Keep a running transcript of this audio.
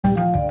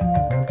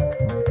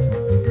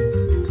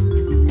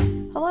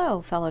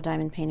Hello, fellow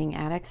diamond painting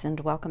addicts, and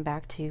welcome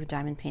back to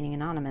Diamond Painting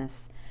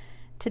Anonymous.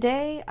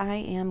 Today I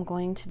am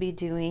going to be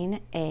doing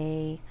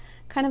a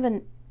kind of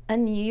an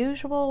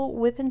unusual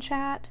whip and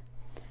chat.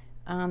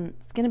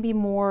 It's going to be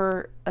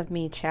more of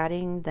me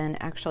chatting than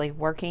actually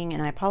working,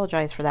 and I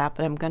apologize for that,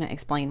 but I'm going to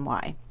explain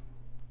why.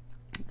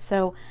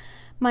 So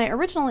my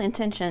original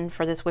intention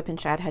for this whip and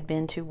chat had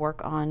been to work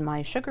on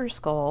my sugar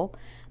skull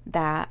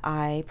that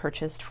I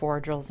purchased for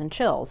Drills and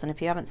Chills, and if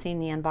you haven't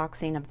seen the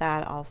unboxing of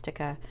that, I'll stick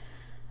a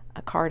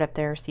card up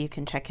there so you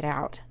can check it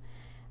out.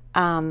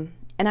 And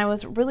I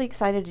was really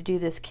excited to do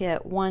this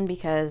kit, one,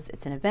 because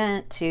it's an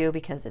event, two,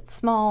 because it's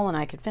small and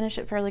I could finish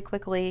it fairly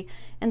quickly,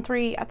 and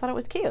three, I thought it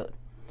was cute.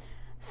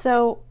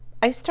 So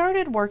I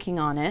started working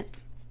on it,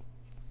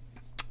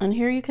 and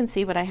here you can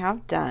see what I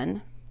have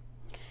done.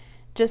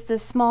 Just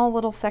this small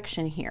little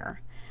section here.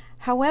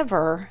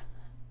 However,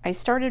 I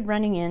started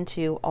running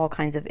into all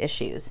kinds of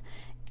issues,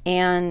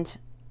 and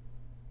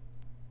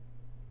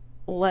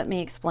let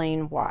me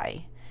explain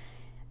why.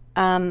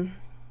 I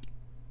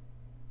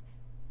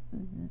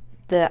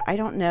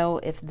don't know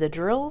if the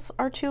drills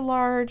are too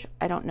large.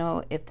 I don't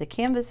know if the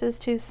canvas is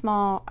too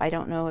small. I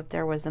don't know if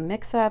there was a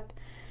mix-up.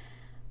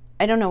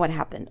 I don't know what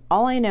happened.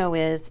 All I know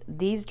is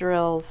these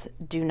drills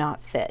do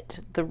not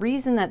fit. The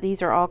reason that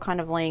these are all kind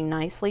of laying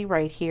nicely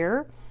right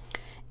here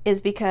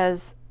is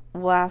because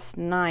last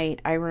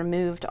night I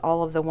removed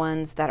all of the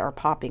ones that are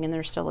popping, and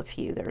there's still a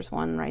few. There's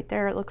one right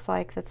there, it looks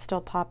like, that's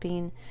still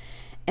popping,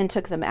 and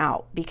took them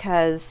out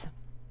because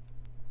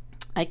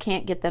I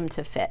can't get them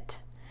to fit.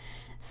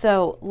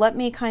 So let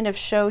me kind of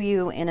show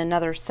you in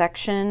another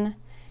section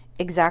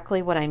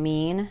exactly what I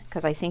mean,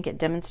 because I think it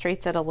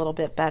demonstrates it a little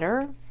bit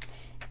better.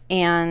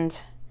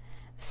 And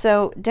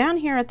so down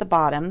here at the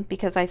bottom,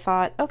 because I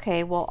thought,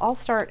 okay, well, I'll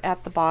start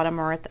at the bottom,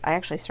 or I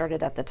actually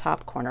started at the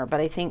top corner,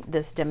 but I think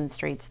this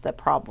demonstrates the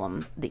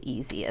problem the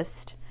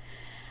easiest.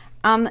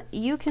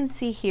 You can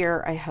see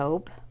here, I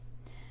hope,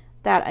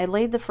 that I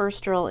laid the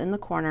first drill in the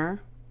corner,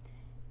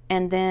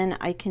 and then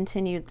I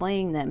continued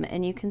laying them,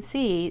 and you can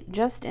see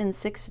just in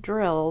 6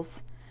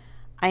 drills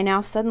I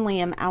now suddenly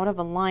am out of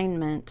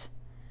alignment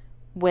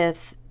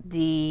with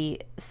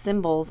the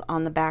symbols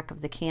on the back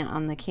of the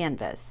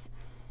canvas,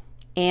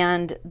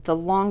 and the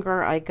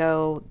longer I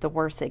go, the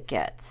worse it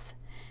gets.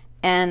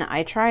 And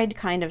I tried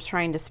kind of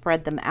trying to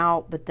spread them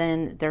out, but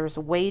then there's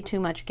way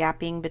too much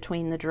gapping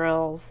between the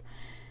drills.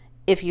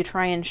 If you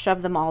try and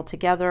shove them all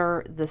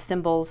together, the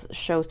symbols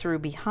show through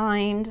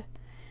behind,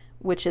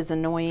 which is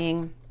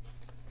annoying.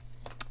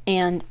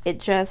 And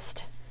it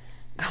just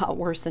got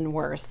worse and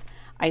worse.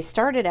 I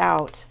started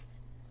out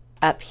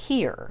up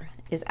here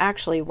is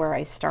actually where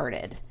I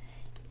started.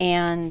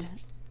 And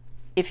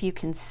if you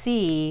can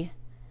see,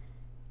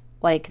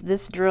 like,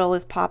 this drill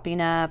is popping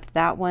up,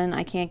 that one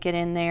I can't get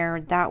in there,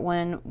 that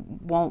one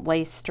won't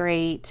lay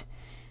straight,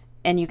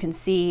 and you can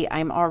see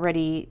I'm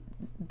already,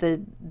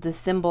 the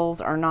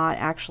symbols are not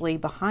actually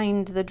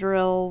behind the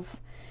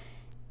drills.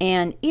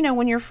 And, you know,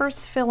 when you're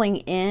first filling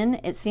in,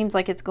 it seems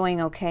like it's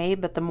going okay,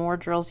 but the more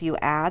drills you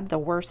add, the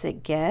worse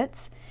it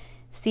gets.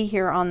 See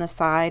here on the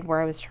side where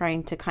I was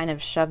trying to kind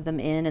of shove them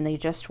in and they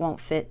just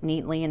won't fit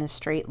neatly in a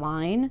straight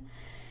line.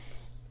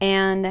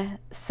 And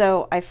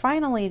so I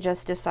finally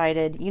just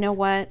decided, you know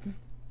what?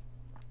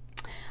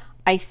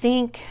 I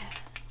think,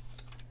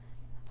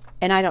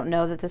 and I don't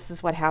know that this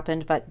is what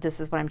happened, but this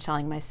is what I'm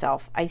telling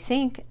myself. I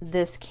think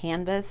this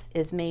canvas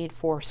is made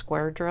for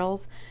square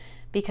drills,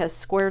 because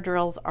square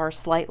drills are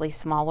slightly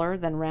smaller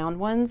than round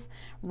ones.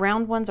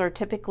 Round ones are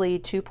typically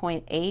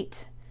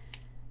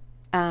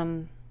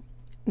 2.8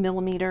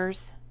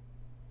 millimeters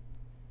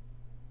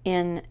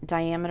in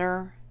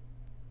diameter,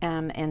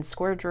 and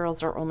square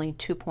drills are only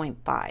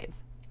 2.5.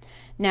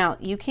 Now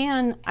you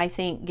can, I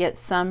think, get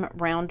some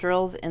round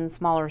drills in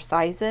smaller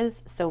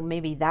sizes, so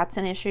maybe that's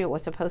an issue. It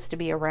was supposed to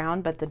be a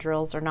round, but the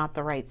drills are not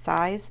the right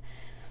size.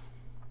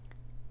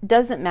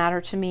 Doesn't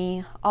matter to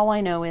me. All I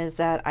know is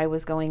that I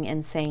was going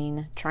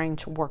insane trying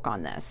to work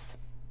on this.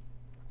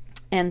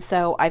 And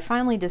so I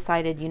finally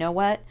decided, you know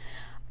what?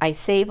 I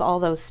save all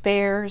those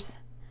spares.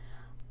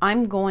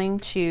 I'm going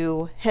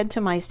to head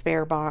to my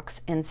spare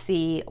box and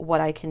see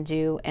what I can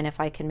do and if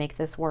I can make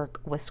this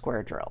work with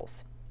square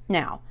drills.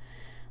 Now,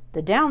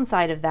 the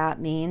downside of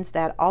that means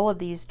that all of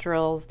these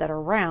drills that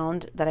are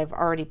round that I've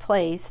already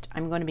placed,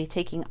 I'm going to be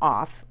taking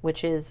off,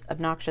 which is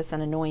obnoxious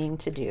and annoying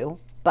to do,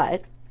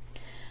 but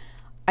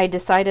I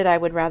decided I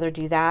would rather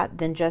do that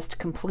than just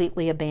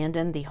completely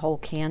abandon the whole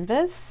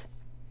canvas,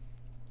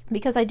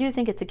 because I do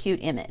think it's a cute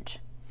image.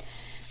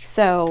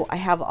 So I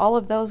have all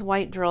of those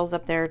white drills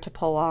up there to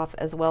pull off,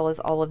 as well as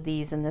all of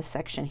these in this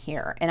section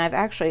here. And I've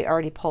actually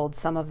already pulled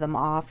some of them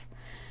off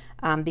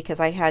because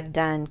I had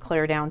done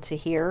clear down to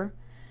here,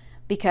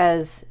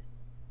 because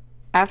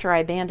after I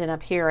abandoned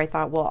up here, I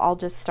thought, well, I'll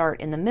just start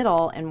in the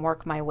middle and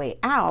work my way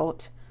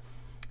out.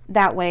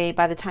 That way,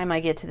 by the time I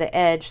get to the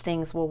edge,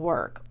 things will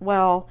work.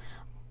 Well,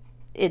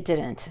 it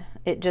didn't.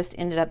 It just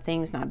ended up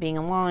things not being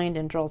aligned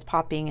and drills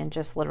popping and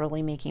just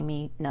literally making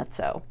me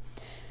nutso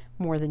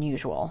more than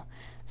usual.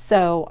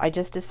 So I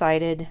just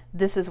decided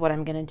this is what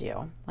I'm going to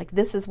do. Like,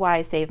 this is why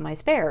I save my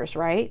spares,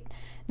 right?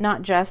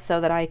 Not just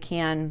so that I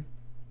can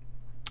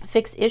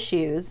fix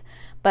issues,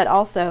 but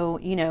also,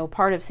 you know,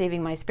 part of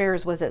saving my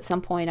spares was at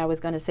some point I was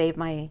going to save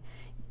my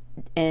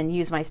and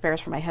use my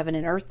spares for my heaven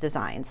and earth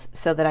designs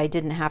so that I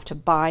didn't have to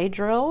buy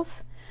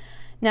drills.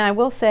 Now, I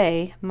will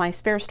say my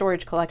spare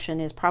storage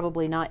collection is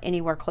probably not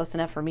anywhere close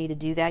enough for me to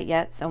do that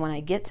yet. So when I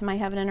get to my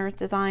heaven and earth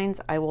designs,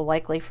 I will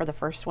likely, for the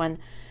first one,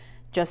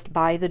 just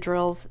buy the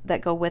drills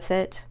that go with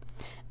it,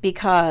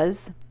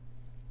 because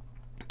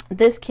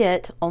this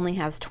kit only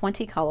has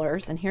 20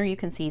 colors. And here you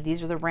can see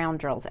these are the round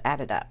drills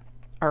added up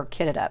or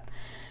kitted up.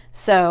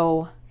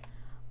 So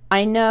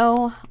I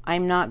know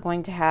I'm not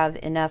going to have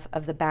enough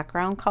of the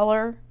background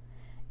color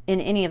in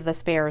any of the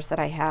spares that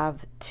I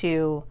have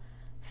to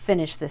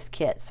finish this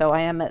kit. So I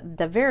am at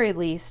the very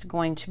least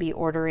going to be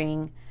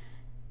ordering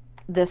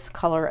this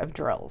color of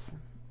drills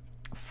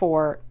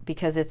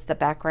because it's the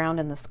background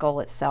and the skull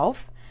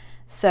itself.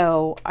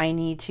 So I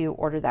need to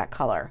order that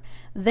color.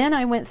 Then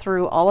I went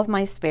through all of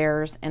my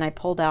spares and I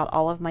pulled out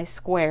all of my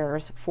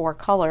squares for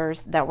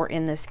colors that were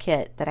in this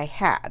kit that I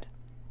had.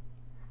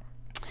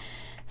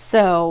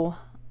 So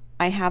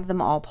I have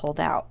them all pulled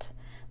out.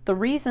 The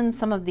reason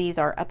some of these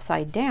are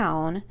upside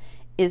down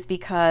is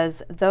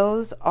because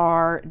those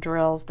are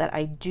drills that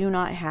I do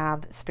not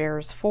have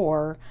spares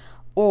for,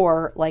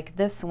 or like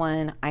this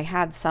one, I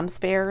had some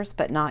spares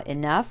but not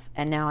enough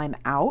and now I'm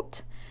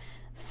out.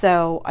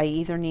 So I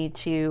either need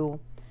to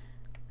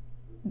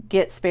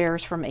get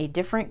spares from a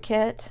different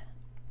kit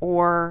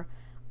or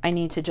I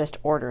need to just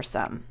order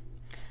some.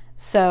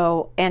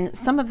 So, and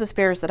some of the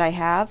spares that I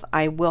have,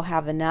 I will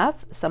have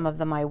enough, some of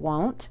them I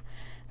won't.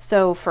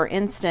 So for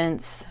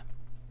instance,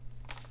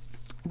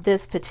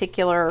 this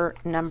particular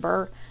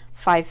number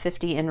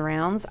 550 in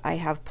rounds, I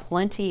have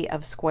plenty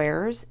of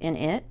squares in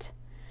it,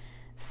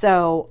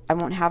 so I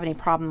won't have any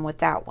problem with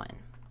that one.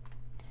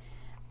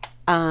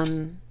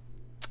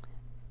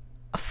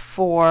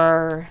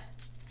 For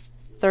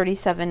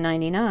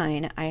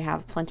 $37.99 I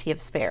have plenty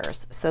of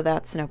spares, so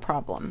that's no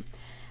problem.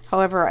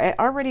 However, I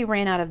already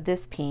ran out of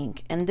this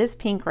pink, and this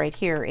pink right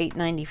here,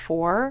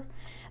 $8.94.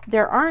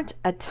 There aren't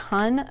a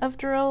ton of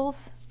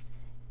drills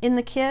in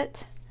the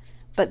kit,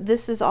 but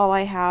this is all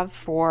I have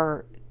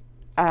for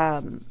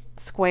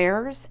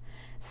squares,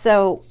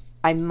 so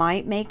I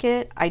might make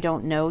it. I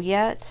don't know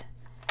yet.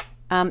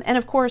 And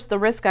of course, the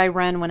risk I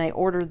run when I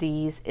order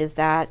these is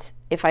that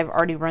if I've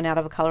already run out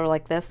of a color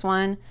like this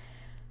one,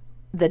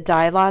 the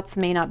dye lots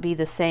may not be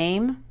the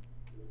same.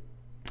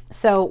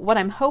 So what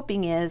I'm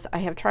hoping is I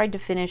have tried to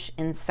finish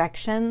in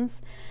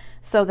sections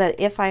so that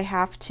if I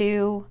have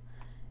to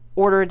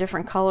order a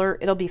different color,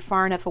 it'll be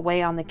far enough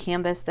away on the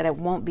canvas that it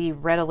won't be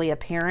readily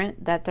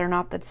apparent that they're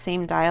not the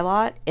same dye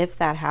lot, if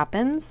that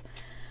happens,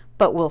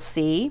 but we'll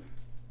see.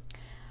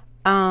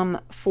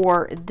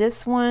 For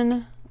this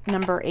one,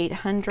 number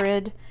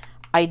 800,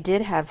 I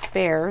did have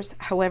spares.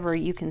 However,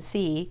 you can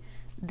see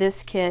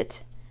this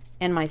kit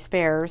and my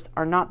spares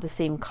are not the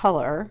same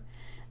color.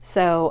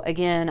 So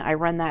again, I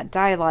run that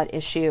dye lot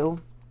issue,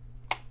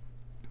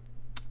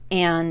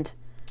 and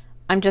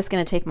I'm just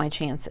going to take my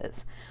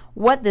chances.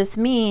 What this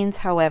means,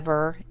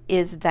 however,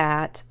 is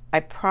that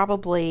I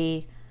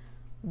probably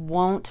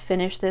won't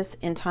finish this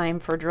in time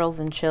for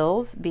drills and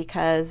chills,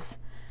 because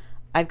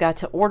I've got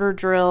to order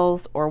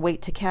drills or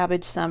wait to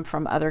cabbage some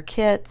from other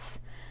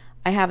kits.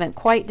 I haven't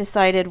quite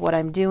decided what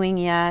I'm doing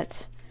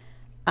yet.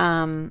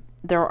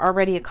 There are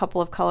already a couple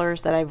of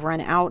colors that I've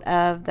run out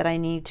of that I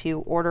need to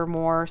order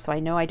more, so I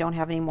know I don't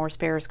have any more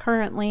spares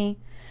currently.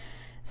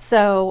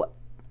 So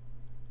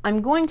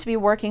I'm going to be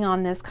working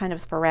on this kind of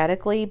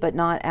sporadically, but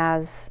not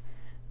as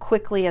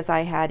quickly as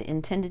I had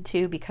intended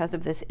to because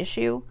of this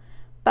issue,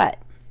 but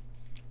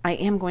I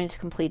am going to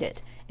complete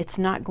it. It's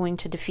not going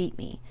to defeat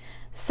me.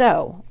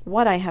 So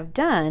what I have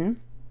done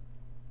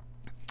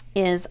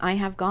is I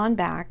have gone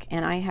back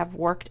and I have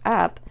worked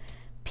up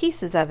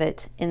pieces of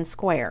it in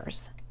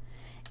squares,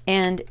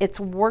 and it's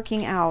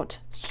working out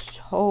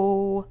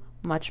so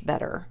much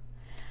better.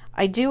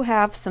 I do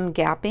have some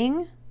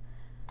gapping,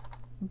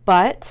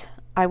 but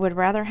I would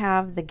rather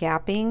have the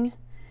gapping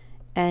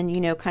and,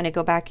 you know, kind of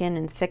go back in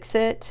and fix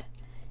it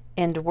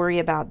and worry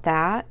about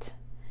that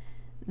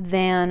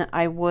than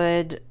I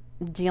would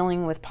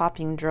dealing with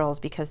popping drills,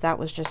 because that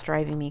was just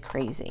driving me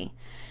crazy.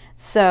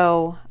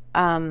 So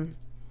and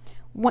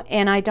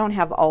I don't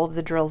have all of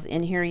the drills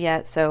in here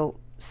yet, so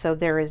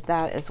there is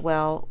that as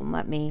well.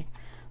 Let me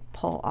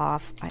pull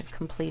off. I've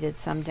completed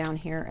some down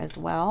here as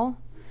well.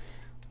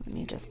 Let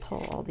me just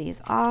pull all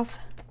these off.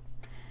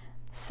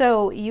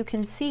 So you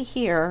can see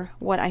here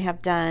what I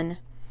have done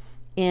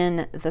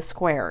in the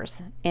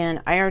squares,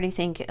 and I already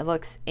think it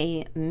looks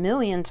a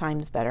million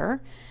times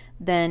better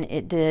than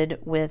it did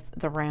with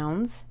the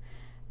rounds,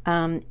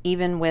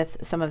 even with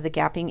some of the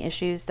gapping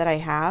issues that I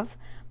have,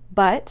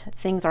 but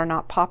things are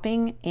not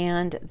popping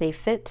and they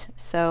fit,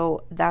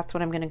 so that's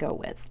what I'm going to go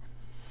with.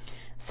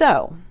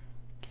 So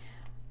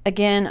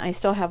Again, I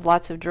still have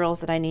lots of drills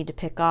that I need to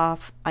pick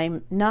off.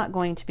 I'm not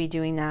going to be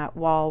doing that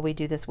while we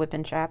do this whip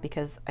and chat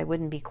because I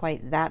wouldn't be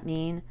quite that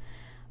mean.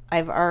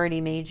 I've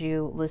already made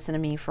you listen to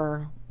me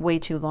for way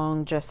too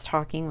long just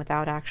talking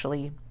without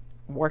actually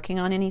working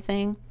on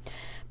anything.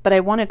 But I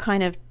want to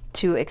kind of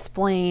to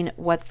explain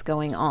what's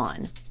going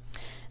on.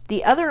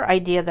 The other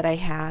idea that I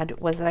had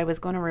was that I was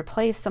going to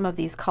replace some of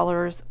these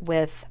colors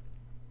with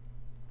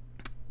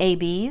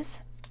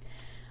ABs.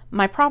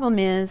 My problem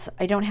is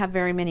I don't have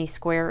very many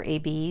square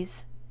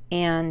ABs,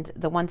 and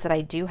the ones that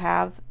I do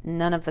have,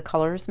 none of the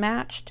colors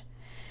matched.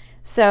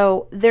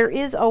 So there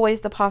is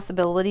always the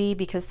possibility,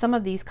 because some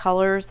of these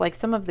colors, like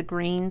some of the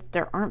greens,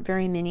 there aren't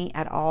very many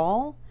at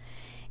all.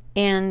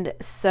 And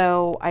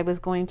so I was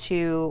going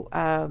to,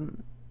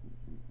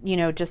 you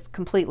know, just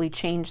completely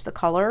change the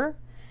color,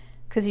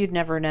 because you'd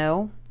never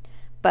know.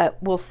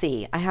 But we'll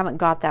see. I haven't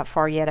got that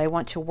far yet. I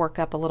want to work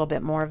up a little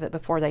bit more of it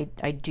before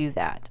I do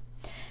that.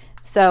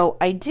 So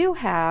I do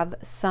have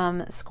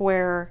some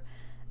square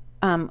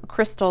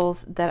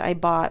crystals that I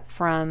bought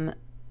from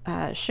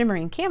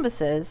Shimmering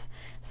Canvases.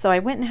 So I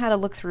went and had a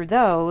look through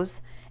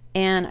those,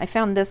 and I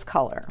found this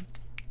color.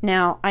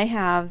 Now I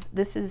have,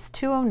 this is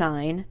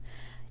 209.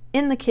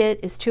 In the kit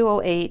is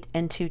 208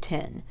 and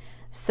 210.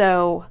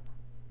 So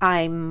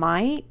I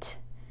might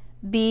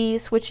be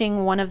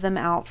switching one of them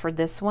out for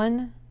this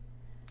one,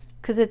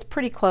 because it's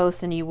pretty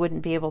close and you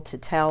wouldn't be able to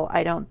tell,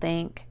 I don't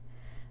think,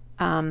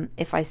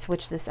 if I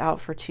switch this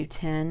out for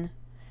 210.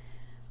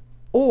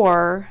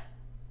 Or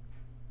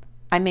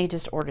I may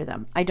just order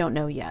them. I don't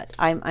know yet.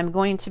 I'm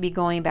going to be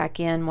going back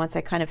in once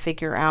I kind of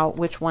figure out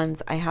which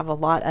ones I have a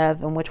lot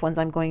of and which ones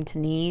I'm going to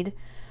need.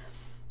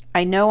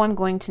 I know I'm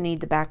going to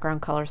need the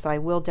background color, so I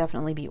will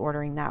definitely be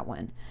ordering that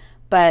one.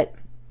 But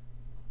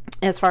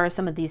as far as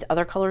some of these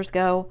other colors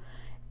go,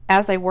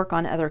 as I work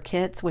on other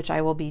kits, which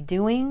I will be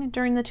doing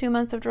during the 2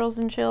 months of Drills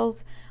and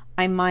Chills,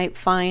 I might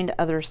find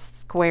other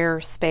square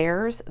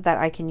spares that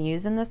I can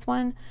use in this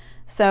one.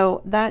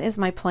 So that is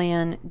my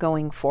plan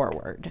going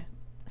forward.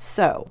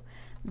 So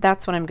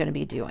that's what I'm going to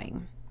be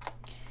doing.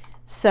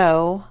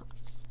 So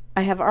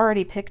I have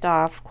already picked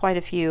off quite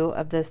a few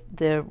of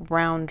the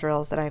round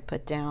drills that I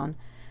put down,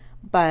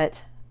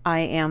 but I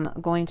am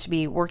going to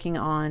be working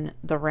on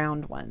the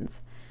round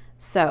ones.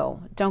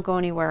 So don't go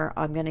anywhere.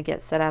 I'm going to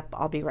get set up.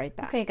 I'll be right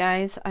back. Okay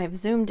guys, I've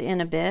zoomed in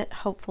a bit.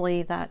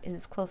 Hopefully that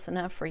is close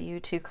enough for you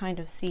to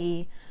kind of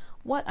see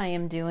what I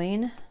am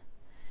doing,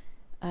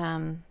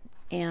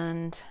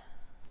 and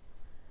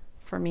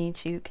for me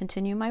to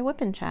continue my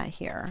whip and chat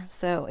here.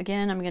 So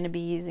again, I'm going to be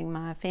using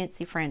my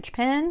fancy French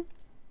pen.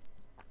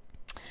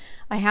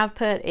 I have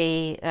put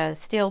a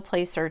steel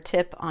placer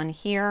tip on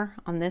here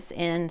on this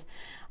end.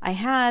 I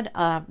had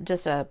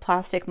just a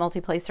plastic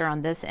multi-placer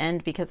on this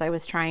end because I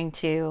was trying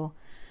to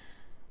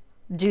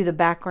do the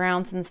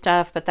backgrounds and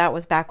stuff, but that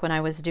was back when I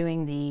was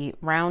doing the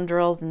round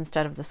drills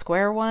instead of the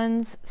square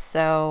ones.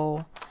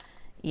 So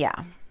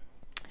yeah.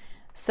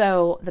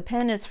 So the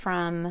pen is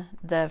from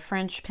the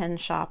French pen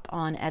shop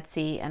on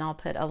Etsy, and I'll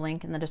put a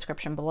link in the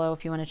description below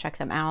if you want to check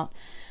them out.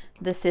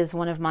 This is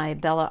one of my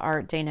Bella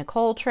Art de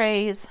Nicole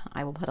trays.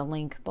 I will put a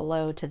link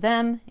below to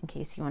them in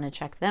case you want to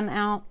check them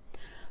out.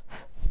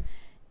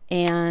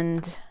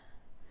 And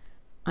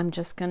I'm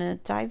just going to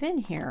dive in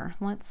here.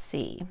 Let's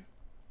see.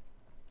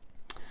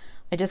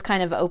 I just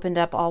kind of opened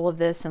up all of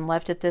this and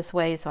left it this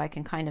way so I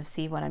can kind of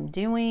see what I'm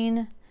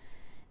doing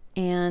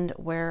and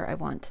where I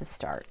want to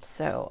start.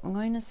 So I'm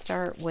going to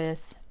start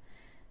with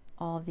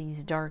all of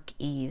these dark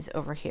E's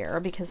over here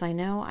because I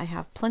know I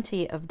have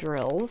plenty of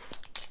drills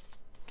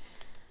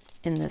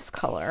in this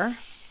color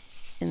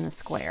in the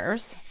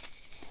squares.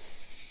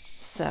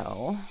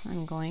 So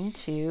I'm going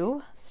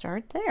to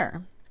start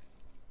there.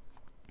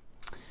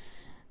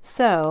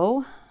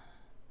 So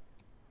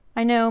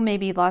I know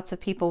maybe lots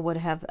of people would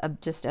have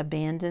just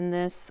abandoned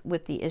this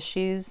with the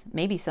issues.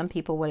 Maybe some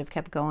people would have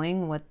kept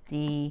going with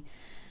the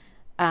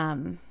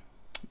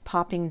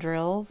popping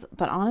drills,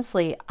 but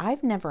honestly,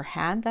 I've never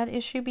had that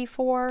issue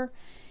before,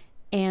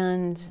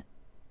 and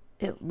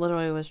it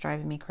literally was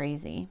driving me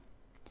crazy.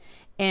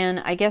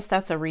 And I guess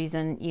that's a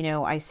reason, you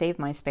know, I save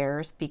my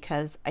spares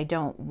because I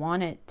don't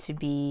want it to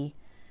be,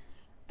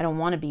 I don't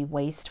want to be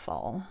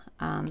wasteful.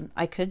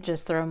 I could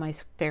just throw my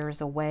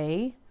spares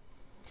away,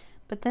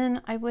 but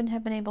then I wouldn't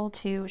have been able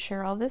to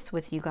share all this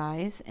with you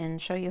guys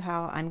and show you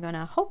how I'm going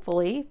to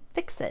hopefully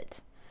fix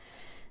it.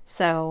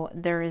 So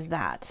there is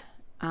that.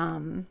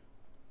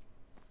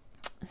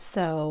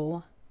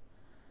 So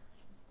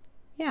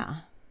yeah.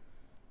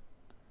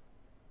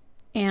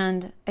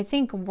 And I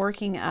think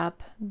working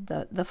up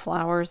the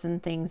flowers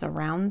and things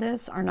around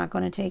this are not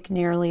going to take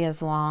nearly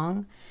as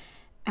long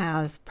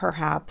as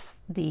perhaps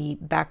the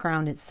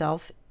background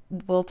itself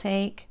will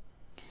take.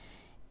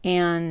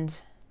 And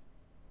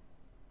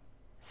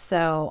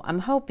so I'm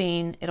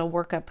hoping it'll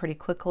work up pretty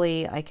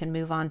quickly. I can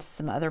move on to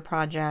some other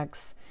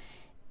projects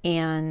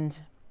and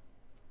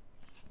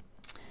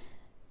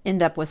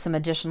end up with some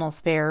additional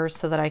spares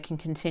so that I can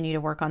continue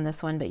to work on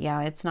this one. But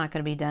yeah, it's not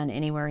going to be done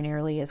anywhere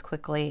nearly as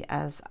quickly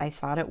as I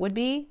thought it would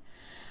be.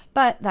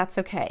 But that's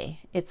okay.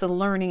 It's a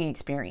learning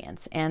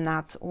experience, and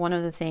that's one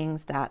of the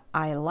things that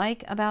I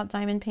like about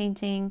diamond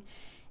painting,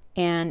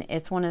 and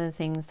it's one of the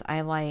things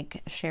I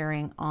like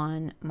sharing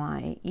on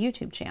my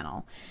YouTube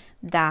channel,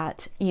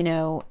 that, you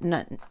know,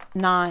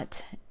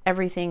 not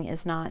everything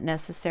is not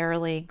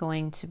necessarily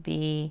going to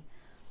be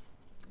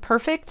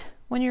perfect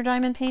when you're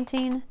diamond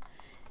painting,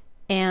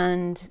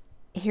 and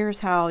here's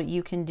how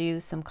you can do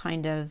some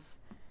kind of,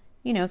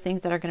 you know,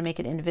 things that are going to make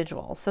it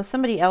individual. So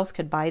somebody else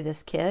could buy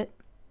this kit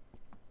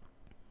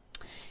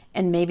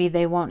and maybe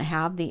they won't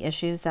have the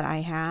issues that I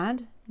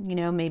had. You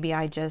know, maybe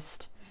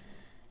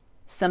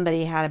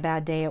somebody had a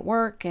bad day at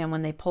work, and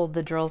when they pulled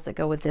the drills that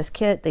go with this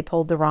kit, they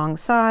pulled the wrong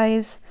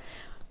size.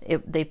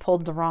 They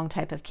pulled the wrong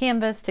type of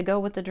canvas to go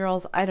with the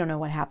drills. I don't know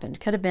what happened.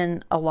 Could have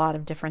been a lot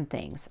of different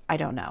things. I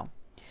don't know.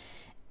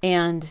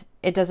 And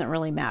it doesn't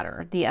really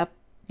matter.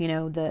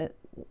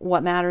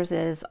 What matters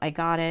is I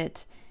got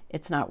it.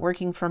 It's not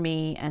working for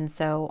me, and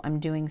so I'm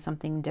doing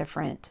something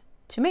different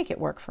to make it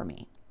work for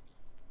me.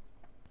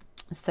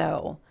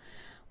 So,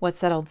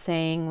 what's that old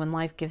saying? When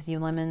life gives you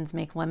lemons,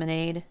 make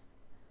lemonade.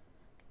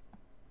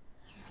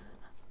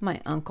 My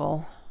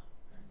uncle,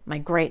 my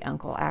great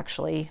uncle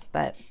actually,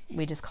 but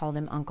we just called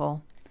him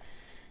Uncle,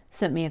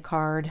 sent me a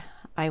card.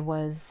 I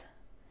was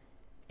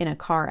in a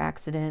car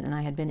accident and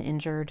I had been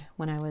injured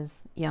when I was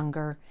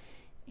younger,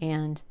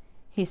 and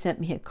he sent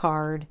me a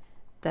card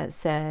that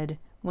said,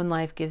 when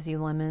life gives you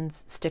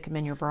lemons, stick them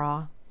in your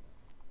bra.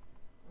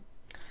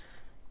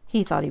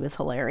 He thought he was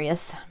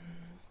hilarious.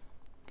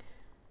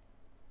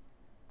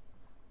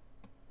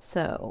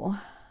 So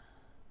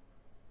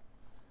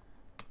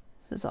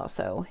this is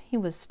also, he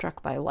was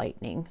struck by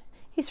lightning.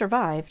 He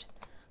survived,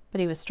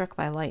 but he was struck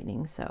by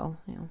lightning. So,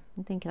 you know,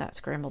 I think that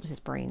scrambled his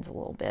brains a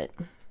little bit.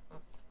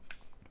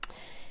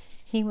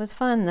 He was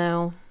fun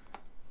though.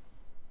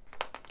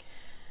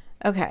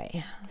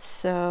 Okay,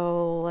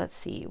 so let's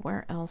see,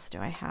 where else do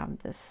I have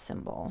this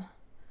symbol?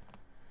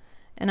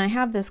 And I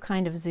have this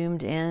kind of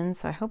zoomed in,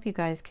 so I hope you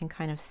guys can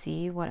kind of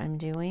see what I'm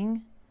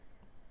doing.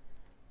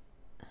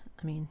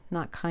 I mean,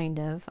 not kind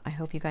of, I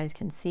hope you guys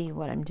can see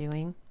what I'm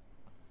doing.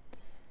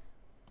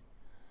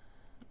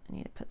 I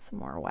need to put some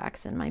more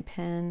wax in my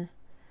pen.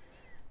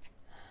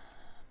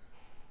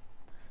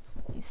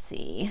 Let me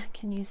see,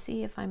 can you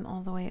see if I'm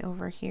all the way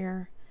over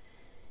here?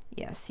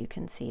 Yes, you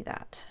can see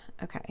that.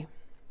 Okay.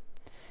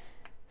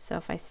 So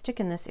if I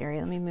stick in this area,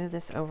 let me move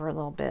this over a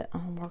little bit.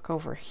 I'll work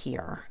over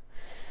here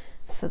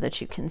so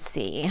that you can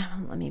see.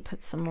 Let me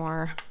put some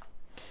more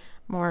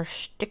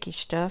sticky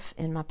stuff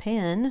in my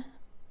pen.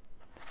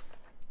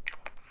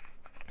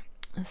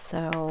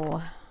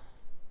 So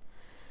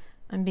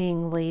I'm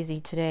being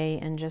lazy today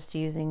and just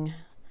using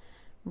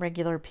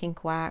regular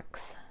pink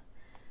wax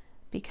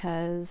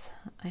because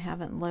I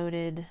haven't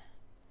loaded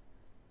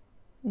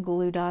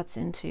glue dots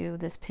into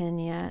this pen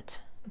yet,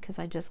 because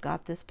I just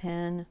got this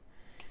pen.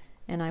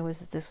 And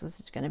this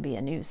was going to be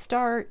a new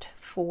start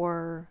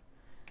for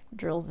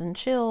drills and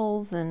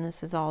chills, and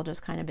this has all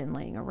just kind of been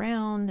laying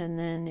around, and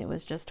then it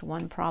was just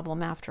one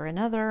problem after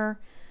another.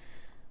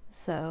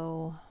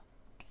 So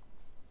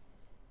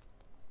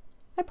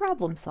I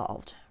problem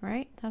solved,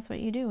 right? That's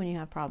what you do when you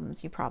have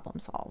problems, you problem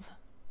solve.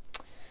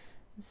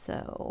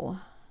 So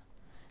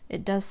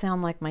it does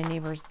sound like my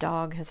neighbor's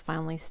dog has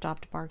finally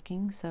stopped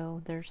barking,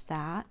 so there's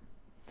that.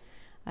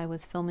 I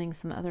was filming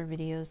some other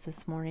videos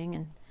this morning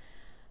and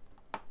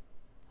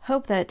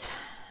hope that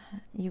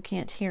you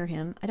can't hear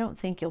him. I don't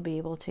think you'll be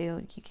able to.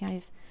 You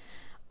guys,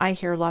 I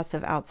hear lots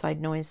of outside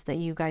noise that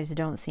you guys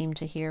don't seem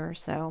to hear,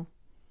 so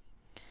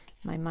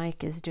my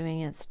mic is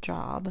doing its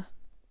job.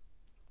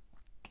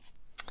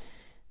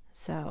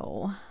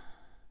 So,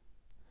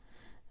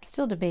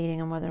 still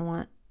debating on whether I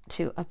want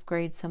to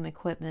upgrade some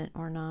equipment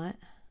or not.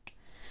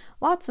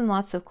 Lots and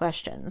lots of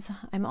questions.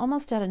 I'm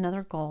almost at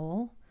another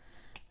goal,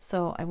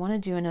 so I want to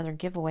do another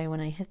giveaway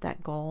when I hit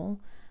that goal.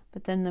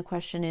 But then the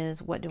question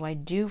is, what do I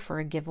do for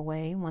a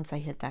giveaway once I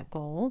hit that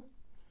goal?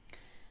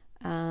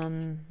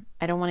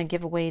 I don't want to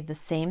give away the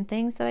same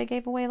things that I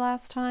gave away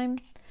last time,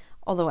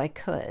 although I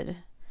could.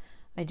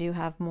 I do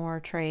have more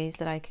trays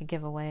that I could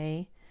give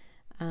away.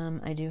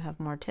 I do have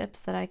more tips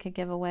that I could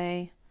give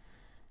away.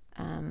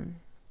 But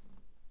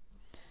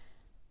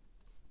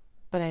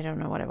I don't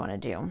know what I want to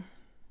do.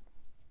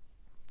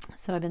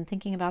 So I've been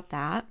thinking about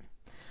that.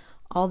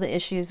 All the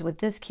issues with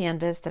this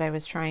canvas that I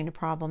was trying to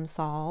problem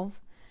solve.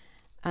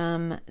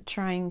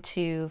 Trying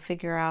to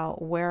figure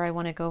out where I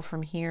want to go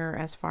from here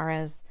as far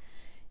as,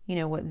 you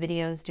know, what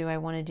videos do I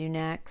want to do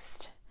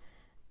next.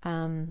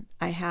 I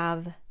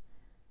have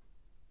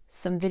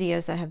some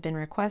videos that have been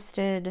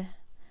requested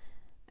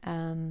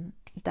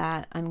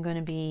that I'm going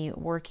to be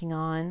working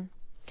on.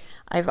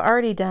 I've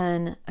already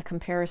done a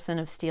comparison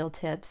of steel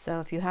tips,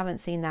 so if you haven't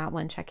seen that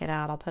one, check it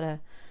out. I'll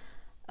put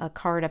a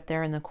card up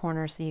there in the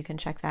corner so you can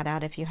check that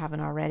out if you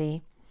haven't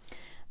already.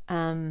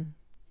 I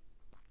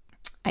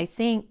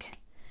think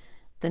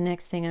the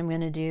next thing I'm going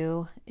to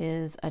do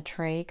is a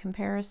tray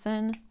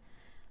comparison.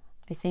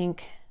 I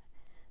think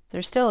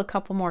there's still a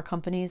couple more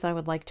companies I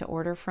would like to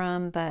order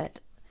from, but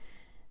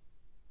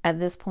At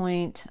this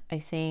point, I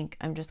think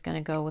I'm just going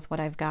to go with what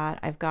I've got.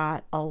 I've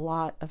got a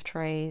lot of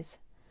trays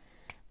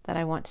that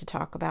I want to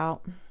talk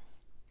about.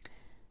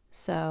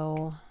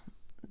 So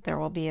there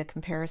will be a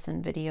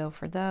comparison video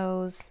for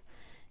those,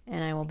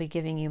 and I will be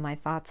giving you my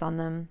thoughts on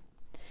them.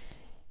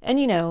 And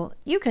you know,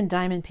 you can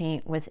diamond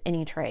paint with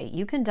any tray.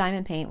 You can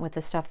diamond paint with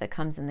the stuff that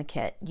comes in the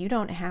kit. You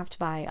don't have to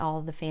buy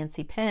all the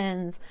fancy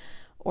pens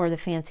or the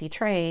fancy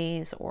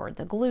trays or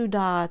the glue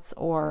dots,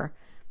 or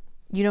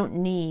you don't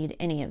need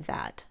any of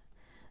that.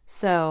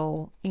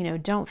 So, you know,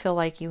 don't feel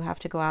like you have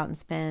to go out and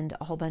spend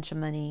a whole bunch of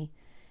money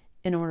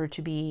in order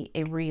to be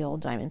a real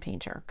diamond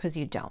painter, because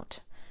you don't.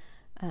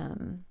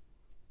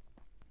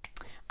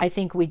 I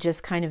think we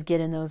just kind of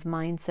get in those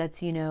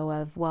mindsets, you know,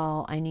 of,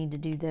 well, I need to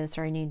do this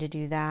or I need to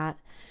do that.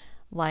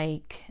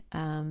 Like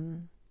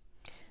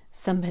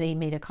somebody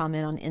made a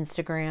comment on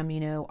Instagram, you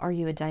know, are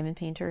you a diamond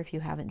painter if you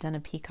haven't done a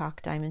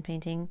peacock diamond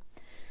painting?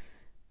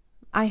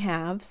 I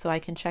have, so I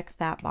can check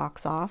that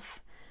box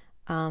off.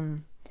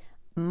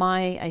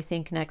 I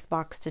think next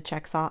box to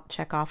check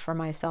off for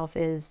myself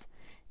is,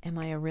 am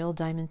I a real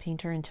diamond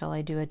painter until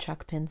I do a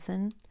Chuck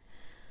Pinson?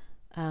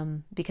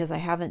 Because I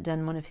haven't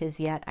done one of his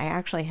yet. I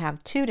actually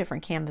have 2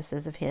 different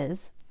canvases of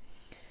his.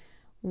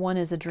 One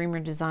is a Dreamer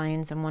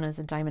Designs and one is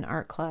a Diamond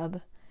Art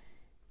Club.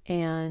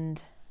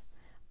 And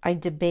I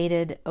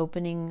debated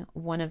opening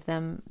one of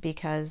them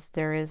because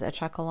there is a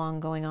Chuck Along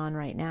going on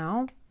right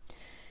now.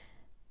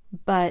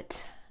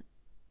 But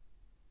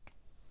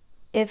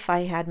if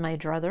I had my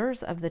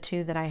druthers of the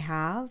 2 that I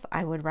have,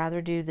 I would rather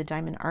do the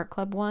Diamond Art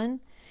Club one.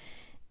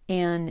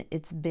 And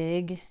it's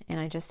big, and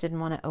I just didn't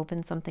want to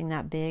open something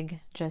that big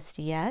just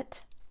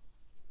yet.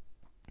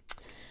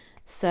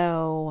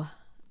 So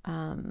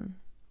I'll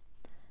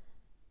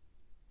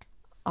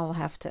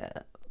have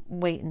to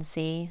wait and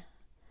see,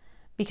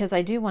 because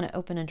I do want to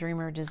open a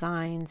Dreamer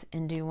Designs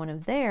and do one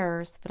of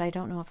theirs, but I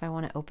don't know if I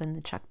want to open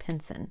the Chuck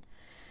Pinson.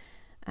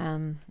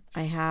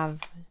 I have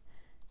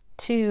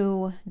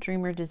 2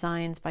 Dreamer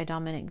Designs by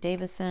Dominic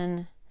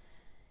Davison,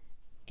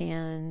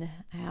 and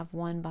I have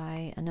one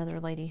by another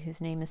lady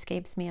whose name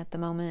escapes me at the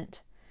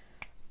moment,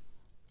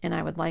 and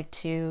I would like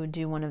to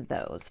do one of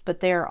those, but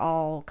they're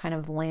all kind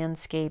of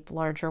landscape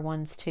larger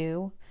ones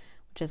too,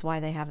 which is why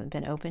they haven't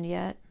been opened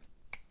yet,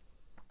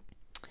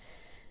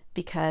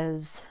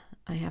 because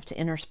I have to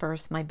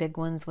intersperse my big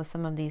ones with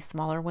some of these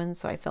smaller ones,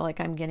 so I feel like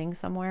I'm getting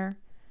somewhere.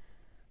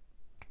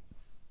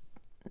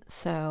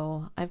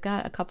 So I've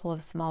got a couple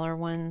of smaller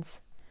ones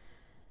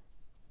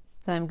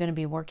that I'm going to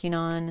be working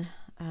on.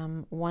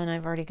 One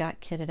I've already got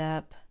kitted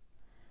up.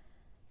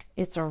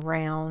 It's a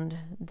round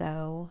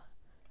though.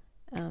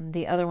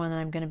 The other one that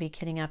I'm going to be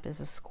kitting up is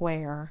a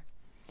square.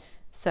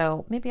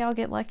 So maybe I'll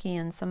get lucky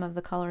and some of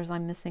the colors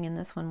I'm missing in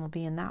this one will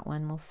be in that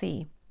one. We'll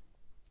see.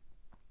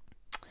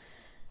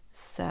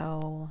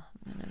 So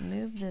I'm going to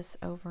move this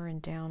over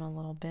and down a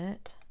little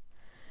bit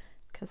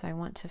because I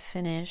want to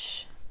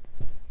finish.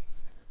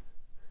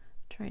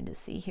 Trying to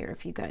see here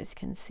if you guys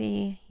can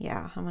see.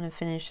 Yeah, I'm going to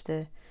finish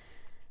the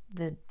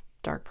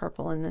dark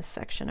purple in this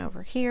section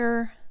over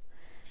here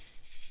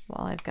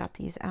while I've got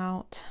these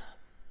out.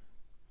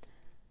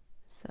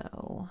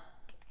 So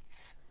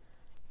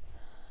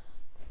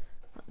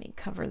let me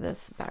cover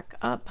this back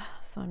up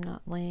so I'm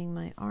not laying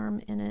my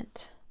arm in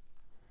it.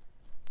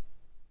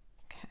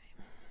 Okay.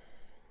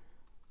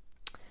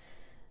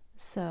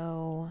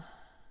 So,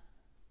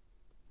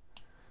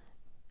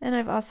 and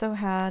I've also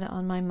had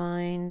on my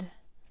mind,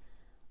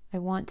 I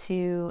want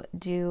to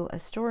do a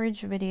storage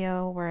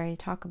video where I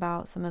talk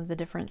about some of the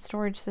different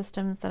storage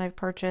systems that I've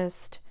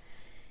purchased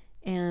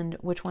and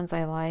which ones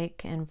I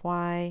like and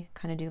why,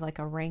 kind of do like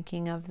a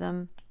ranking of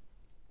them.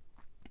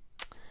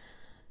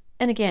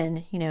 And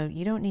again, you know,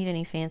 you don't need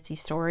any fancy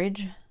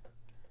storage.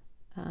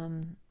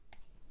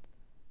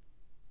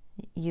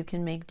 You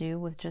can make do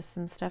with just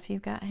some stuff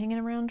you've got hanging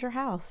around your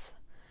house,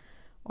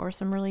 or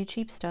some really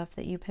cheap stuff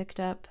that you picked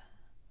up,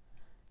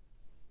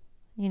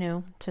 you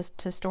know,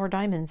 to store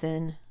diamonds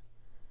in.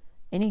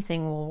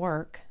 Anything will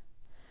work.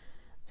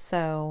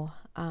 So,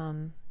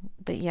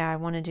 but yeah, I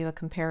want to do a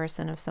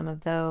comparison of some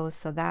of those.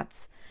 So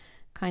that's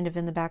kind of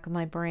in the back of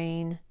my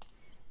brain.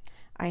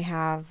 I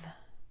have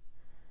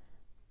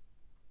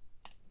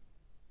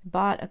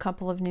bought a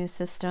couple of new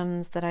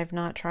systems that I've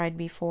not tried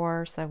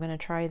before, so I'm going to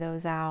try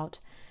those out.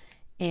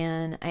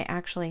 And I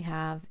actually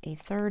have a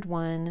third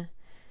one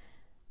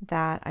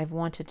that I've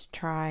wanted to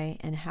try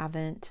and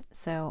haven't.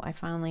 So I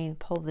finally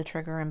pulled the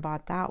trigger and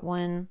bought that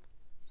one.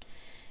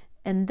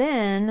 And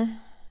then,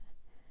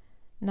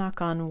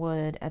 knock on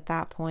wood, at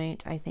that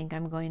point, I think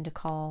I'm going to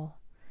call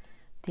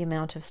the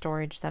amount of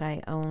storage that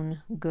I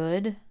own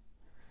good,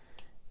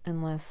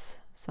 unless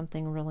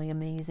something really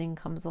amazing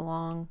comes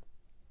along,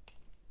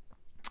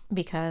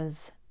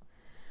 because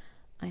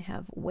I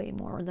have way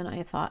more than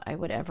I thought I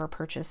would ever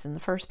purchase in the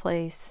first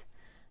place.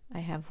 I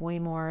have way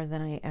more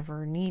than I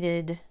ever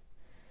needed.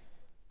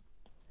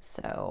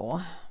 So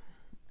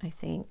I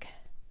think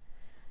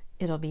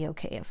it'll be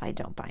okay if I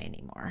don't buy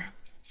any more.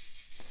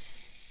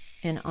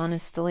 And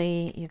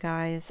honestly, you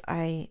guys,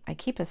 I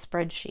keep a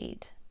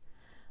spreadsheet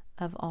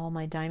of all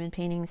my diamond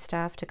painting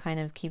stuff to kind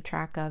of keep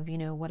track of, you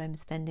know, what I'm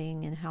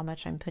spending and how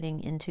much I'm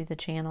putting into the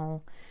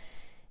channel.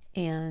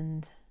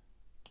 And,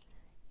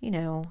 you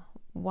know,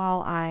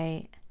 while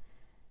I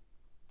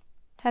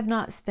have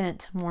not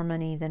spent more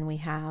money than we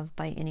have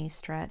by any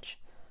stretch,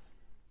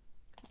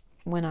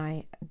 when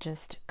I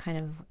just kind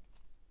of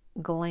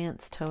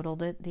glance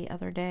totaled it the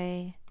other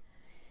day,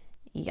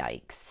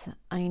 yikes,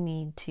 I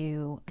need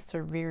to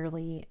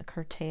severely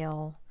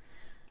curtail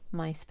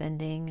my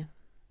spending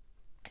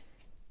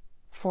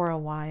for a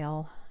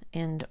while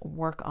and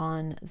work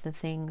on the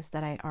things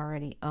that I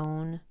already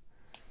own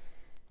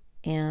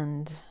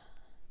and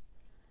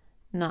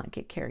not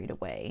get carried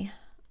away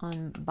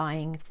on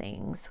buying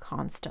things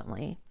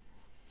constantly.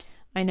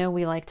 I know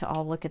we like to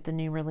all look at the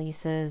new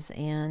releases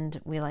and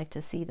we like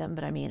to see them,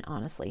 but I mean,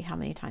 honestly, how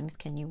many times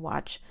can you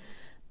watch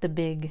the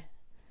big,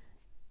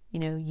 you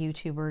know,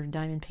 YouTuber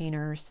diamond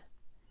painters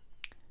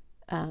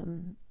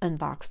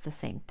unbox the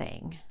same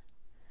thing?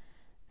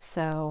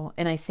 So,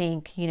 and I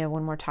think, you know,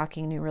 when we're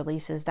talking new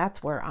releases,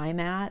 that's where I'm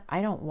at.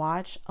 I don't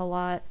watch a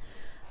lot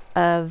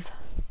of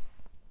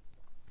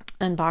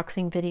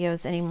unboxing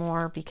videos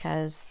anymore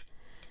because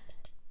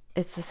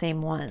it's the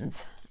same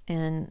ones.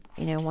 And,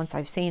 you know, once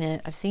I've seen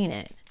it, I've seen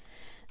it.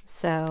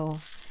 So,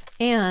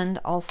 and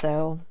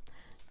also,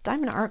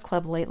 Diamond Art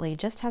Club lately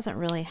just hasn't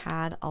really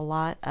had a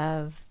lot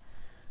of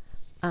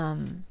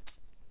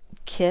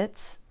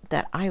kits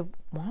that I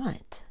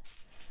want.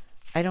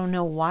 I don't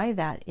know why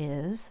that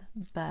is,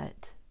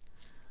 but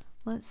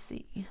let's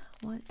see.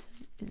 What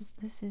is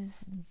this?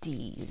 Is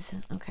D's.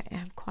 Okay, I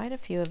have quite a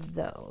few of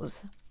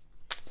those.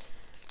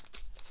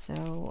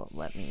 So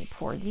let me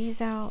pour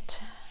these out.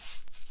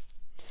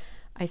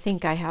 I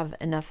think I have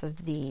enough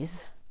of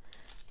these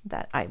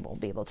that I will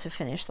be able to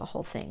finish the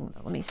whole thing.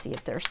 Let me see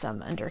if there's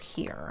some under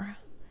here.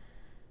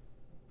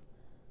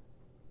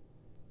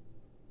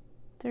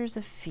 There's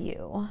a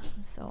few,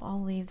 so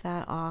I'll leave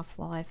that off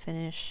while I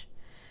finish.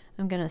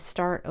 I'm going to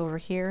start over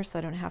here so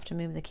I don't have to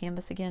move the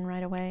canvas again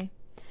right away.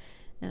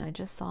 And I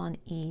just saw an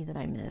E that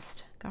I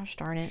missed. Gosh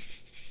darn it.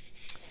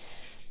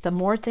 The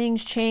more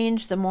things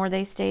change, the more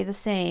they stay the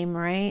same,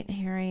 right?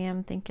 Here I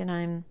am thinking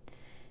I'm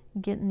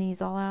getting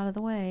these all out of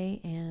the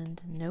way,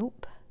 and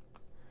nope.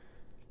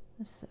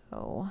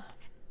 So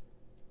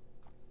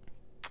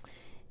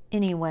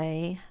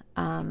anyway,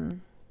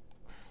 one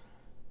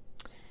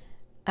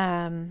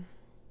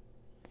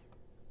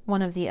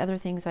of the other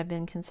things I've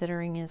been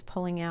considering is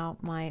pulling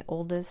out my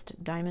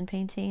oldest diamond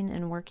painting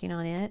and working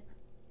on it,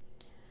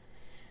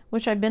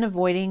 which I've been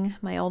avoiding.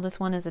 My oldest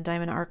one is a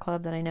Diamond Art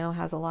Club that I know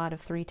has a lot of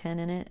 310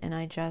 in it, and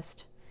I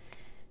just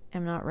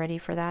am not ready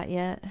for that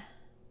yet.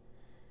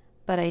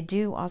 But I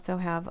do also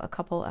have a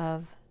couple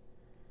of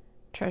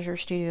Treasure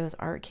Studios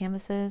art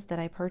canvases that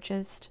I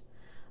purchased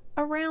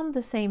around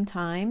the same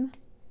time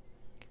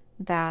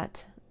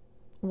that,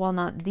 well,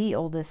 not the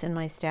oldest in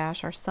my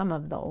stash, are some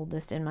of the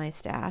oldest in my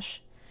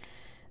stash.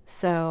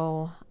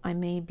 So I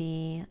may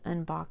be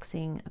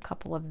unboxing a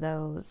couple of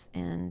those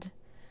and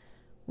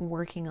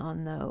working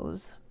on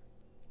those.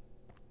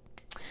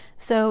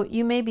 So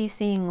you may be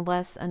seeing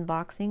less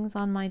unboxings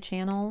on my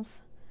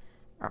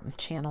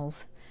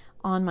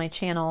on my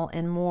channel,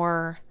 and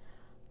more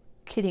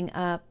kitting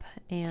up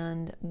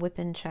and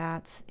whipping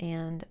chats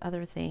and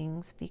other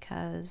things,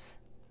 because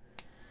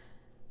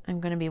I'm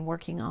going to be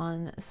working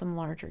on some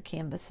larger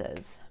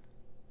canvases.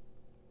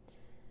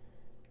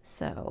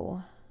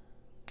 So,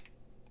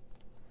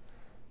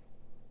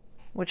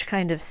 which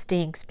kind of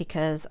stinks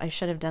because I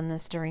should have done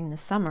this during the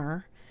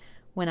summer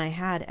when I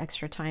had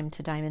extra time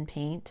to diamond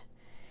paint,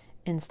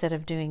 instead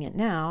of doing it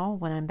now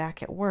when I'm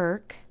back at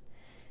work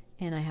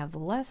and I have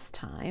less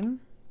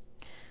time.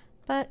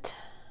 But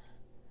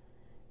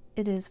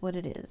it is what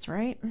it is,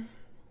 right?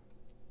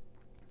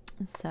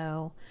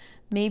 So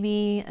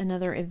maybe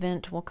another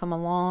event will come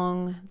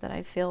along that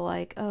I feel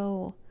like,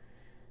 oh,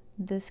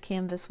 this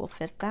canvas will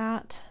fit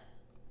that.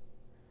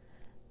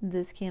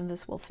 This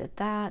canvas will fit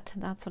that.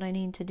 That's what I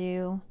need to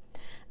do.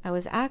 I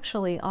was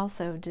actually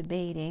also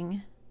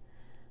debating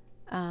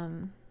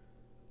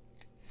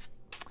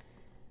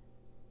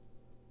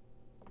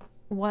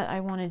what I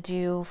want to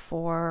do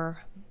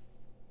for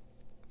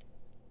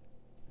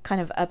kind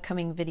of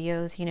upcoming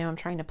videos. You know, I'm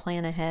trying to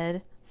plan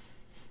ahead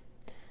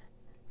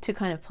to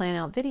kind of plan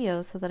out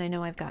videos so that I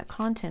know I've got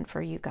content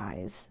for you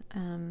guys.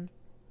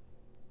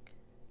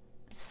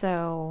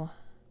 So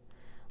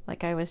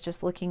like, I was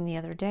just looking the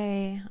other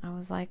day, I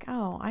was like,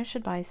 oh, I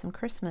should buy some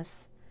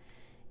Christmas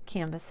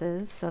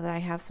canvases so that I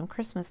have some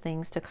Christmas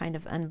things to kind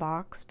of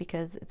unbox,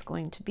 because it's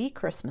going to be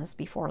Christmas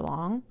before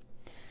long.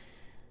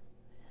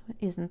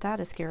 Isn't that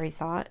a scary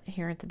thought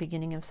here at the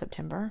beginning of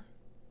September?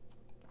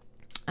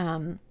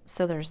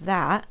 So there's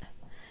that.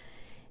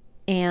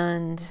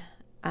 And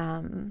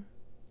I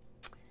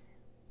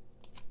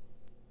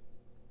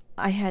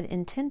had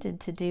intended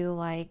to do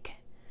like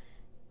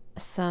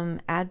some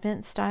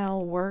Advent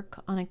style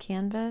work on a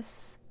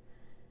canvas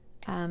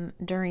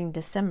during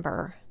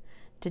December,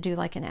 to do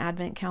like an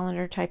Advent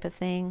calendar type of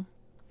thing.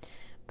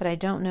 but I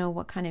don't know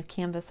what kind of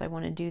canvas I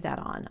want to do that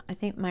on. I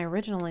think my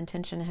original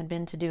intention had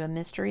been to do a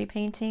mystery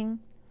painting.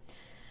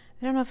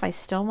 I don't know if I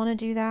still want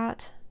to do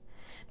that,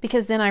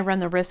 because then I run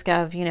the risk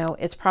of, you know,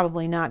 it's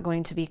probably not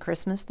going to be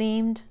Christmas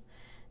themed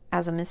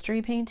as a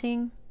mystery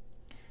painting.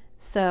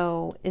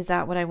 So is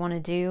that what I want to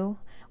do?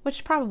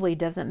 Which probably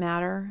doesn't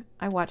matter.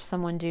 I watched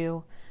someone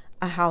do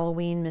a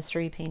Halloween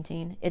mystery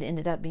painting. It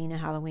ended up being a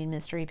Halloween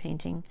mystery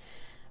painting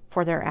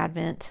for their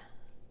Advent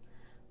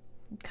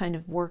kind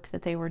of work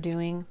that they were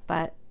doing,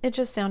 but it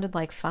just sounded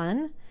like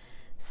fun.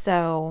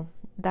 So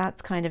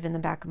that's kind of in the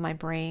back of my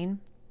brain.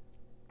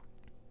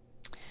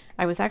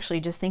 I was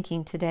actually just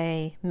thinking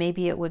today,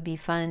 maybe it would be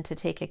fun to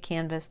take a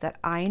canvas that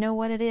I know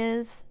what it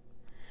is,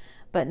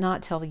 but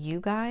not tell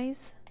you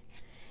guys,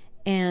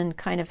 and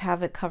kind of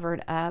have it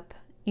covered up,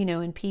 you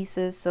know, in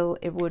pieces, so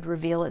it would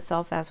reveal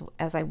itself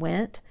as I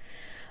went.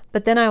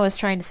 But then I was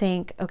trying to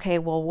think, okay,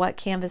 well, what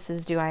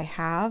canvases do I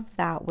have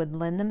that would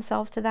lend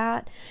themselves to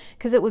that?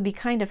 Because it would be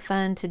kind of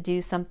fun to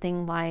do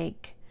something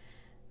like,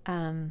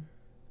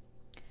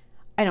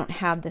 I don't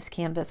have this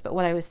canvas, but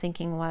what I was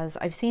thinking was,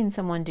 I've seen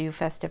someone do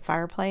Festive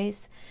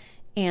Fireplace,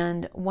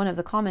 and one of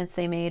the comments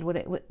they made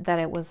that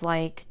it was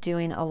like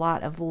doing a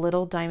lot of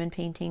little diamond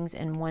paintings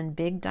in one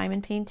big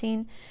diamond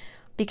painting,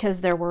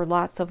 because there were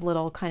lots of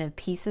little kind of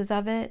pieces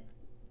of it.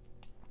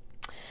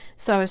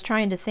 So I was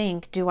trying to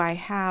think, do I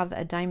have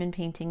a diamond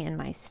painting in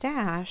my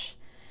stash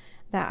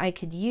that I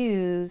could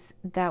use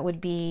that would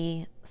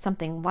be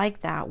something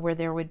like that, where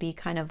there would be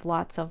kind of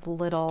lots of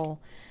little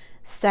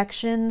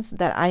sections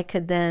that I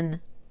could then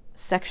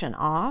section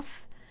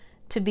off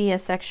to be a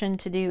section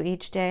to do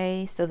each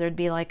day. So there'd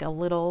be like a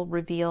little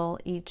reveal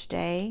each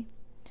day.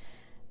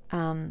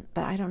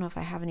 But I don't know if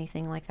I have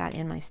anything like that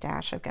in my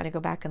stash. I've got to go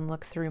back and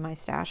look through my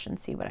stash and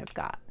see what I've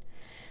got.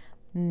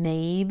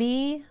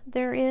 Maybe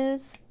there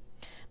is,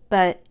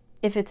 but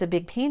if it's a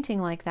big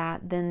painting like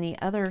that, then the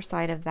other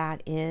side of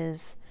that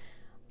is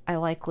I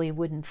likely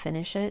wouldn't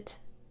finish it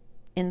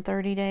in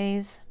 30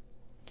 days.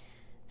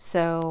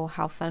 So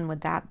how fun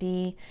would that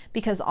be?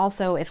 Because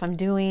also, if I'm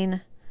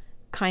doing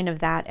kind of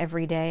that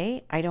every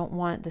day, I don't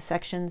want the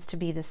sections to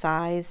be the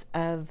size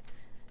of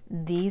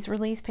these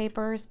release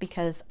papers,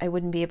 because I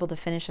wouldn't be able to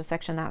finish a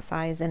section that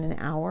size in an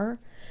hour.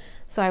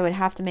 So I would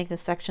have to make the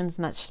sections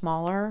much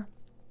smaller,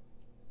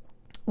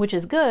 which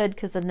is good,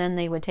 because then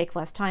they would take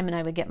less time and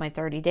I would get my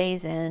 30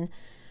 days in,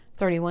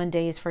 31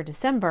 days for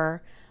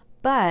December.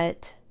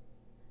 But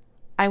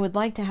I would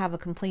like to have a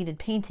completed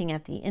painting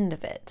at the end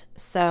of it.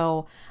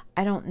 So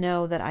I don't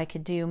know that I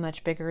could do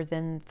much bigger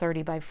than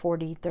 30 by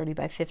 40, 30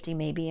 by 50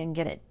 maybe, and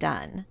get it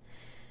done.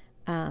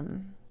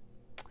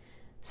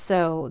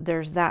 So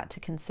there's that to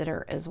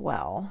consider as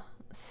well.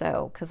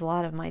 So, because a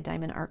lot of my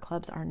diamond art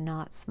clubs are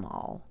not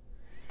small.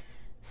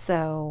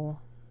 So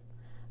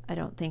I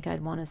don't think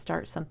I'd want to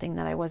start something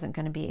that I wasn't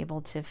going to be able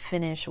to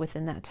finish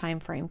within that time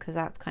frame, because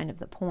that's kind of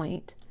the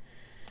point.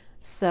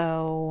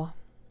 So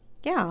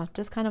yeah,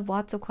 just kind of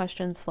lots of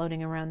questions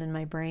floating around in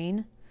my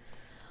brain.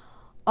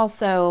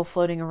 Also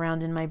floating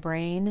around in my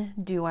brain,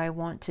 do I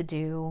want to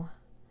do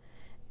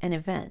an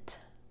event?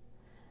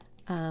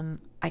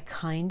 I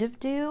kind of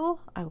do.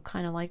 I would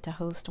kind of like to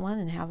host one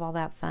and have all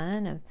that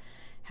fun of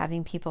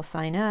having people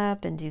sign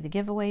up and do the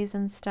giveaways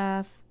and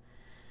stuff.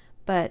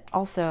 But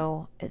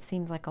also, it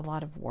seems like a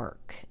lot of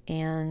work.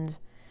 And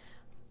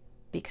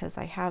because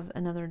I have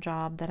another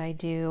job that I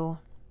do,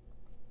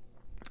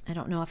 I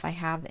don't know if I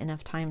have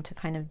enough time to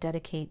kind of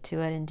dedicate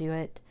to it and do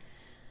it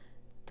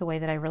the way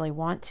that I really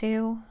want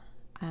to.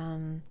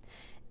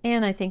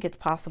 And I think it's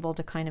possible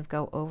to kind of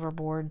go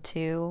overboard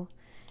too.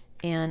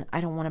 And I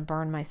don't want to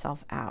burn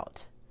myself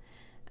out.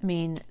 I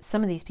mean,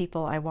 some of these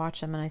people, I watch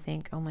them and I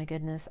think, oh my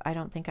goodness, I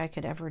don't think I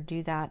could ever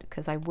do that,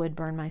 because I would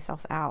burn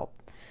myself out.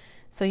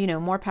 So, you know,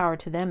 more power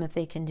to them if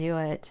they can do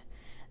it.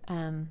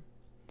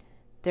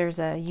 There's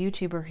a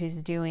YouTuber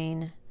who's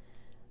doing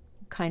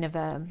kind of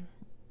an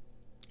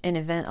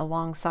event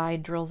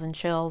alongside Drills and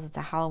Chills. It's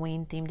a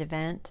Halloween themed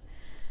event,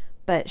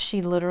 but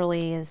she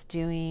literally is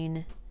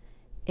doing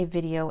a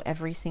video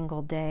every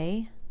single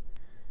day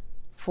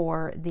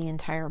for the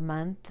entire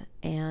month.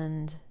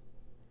 And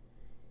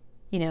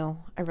you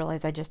know, I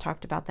realize I just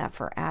talked about that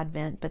for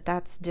Advent, but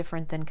that's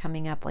different than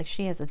coming up. Like,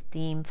 she has a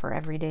theme for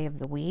every day of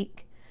the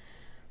week.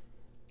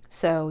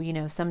 So, you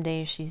know, some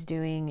days she's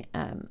doing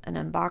an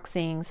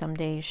unboxing, some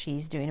days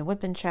she's doing a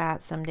WIP and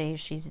chat, some days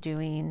she's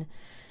doing,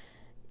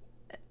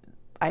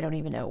 I don't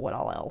even know what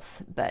all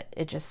else, but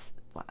it just,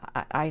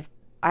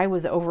 I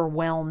was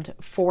overwhelmed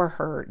for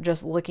her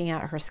just looking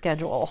at her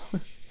schedule.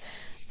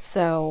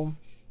 So,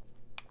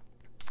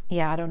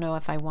 yeah, I don't know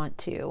if I want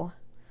to.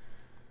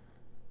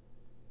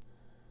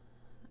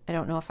 I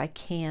don't know if I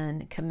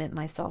can commit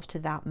myself to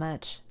that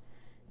much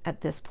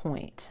at this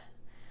point.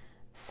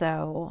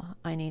 So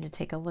I need to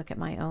take a look at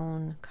my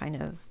own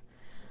kind of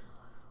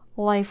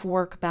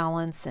life-work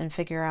balance and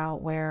figure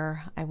out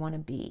where I want to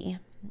be.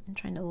 I'm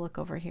trying to look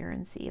over here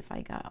and see if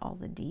I got all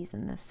the D's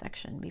in this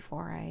section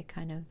before I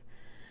kind of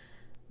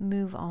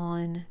move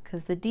on,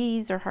 because the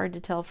D's are hard to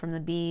tell from the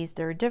B's.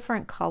 They're a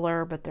different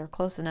color, but they're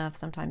close enough.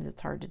 Sometimes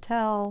it's hard to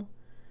tell.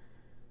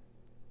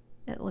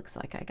 It looks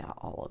like I got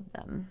all of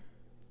them.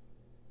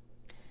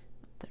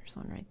 There's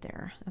one right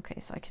there. Okay,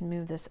 so I can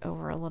move this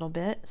over a little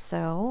bit.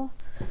 So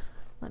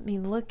let me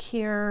look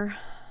here.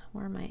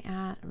 Where am I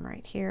at? I'm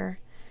right here.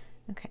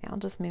 Okay, I'll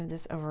just move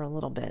this over a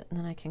little bit, and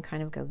then I can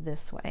kind of go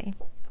this way.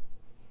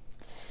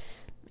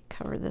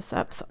 Cover this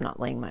up so I'm not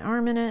laying my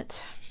arm in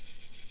it.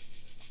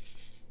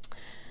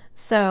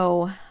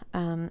 So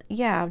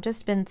yeah, I've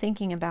just been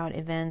thinking about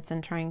events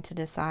and trying to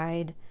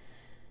decide,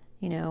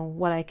 you know,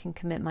 what I can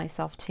commit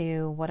myself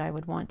to, what I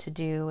would want to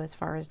do as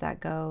far as that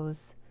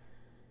goes.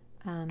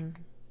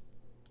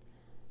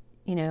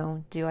 You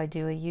know, do I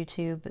do a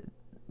YouTube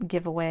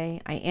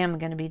giveaway? I am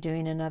going to be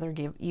doing another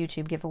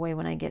YouTube giveaway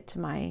when I get to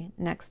my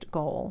next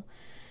goal.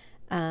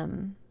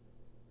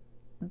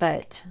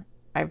 But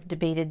I've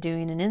debated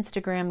doing an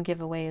Instagram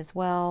giveaway as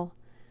well.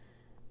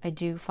 I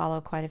do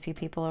follow quite a few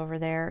people over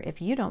there.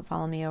 If you don't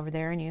follow me over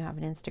there and you have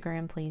an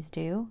Instagram, please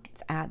do.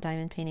 It's at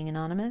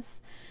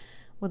diamondpaintinganonymous.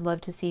 Would love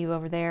to see you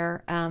over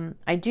there.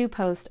 I do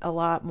post a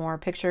lot more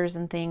pictures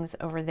and things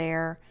over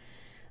there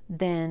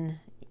than,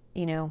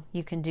 you know,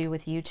 you can do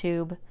with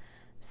YouTube.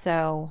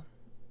 So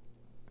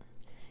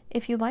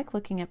if you like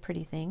looking at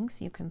pretty things,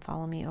 you can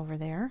follow me over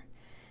there.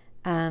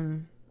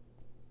 I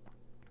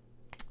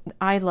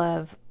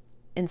love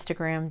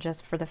Instagram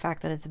just for the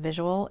fact that it's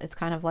visual. It's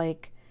kind of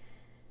like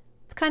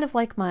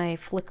my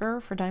Flickr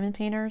for diamond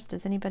painters.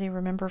 Does anybody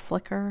remember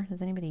Flickr?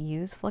 Does anybody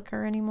use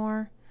Flickr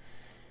anymore?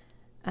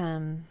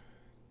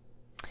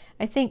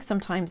 I think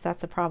sometimes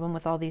that's the problem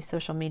with all these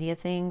social media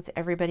things.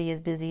 Everybody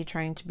is busy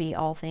trying to be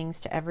all things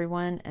to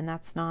everyone, and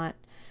that's not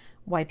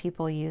why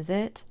people use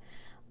it.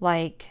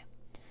 Like,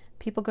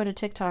 people go to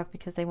TikTok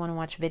because they want to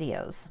watch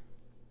videos.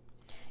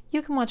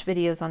 You can watch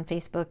videos on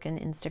Facebook and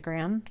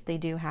Instagram. They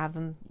do have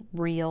them,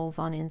 reels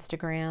on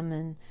Instagram,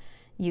 and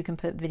you can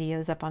put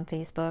videos up on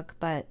Facebook,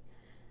 but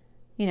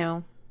you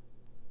know,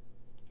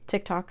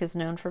 TikTok is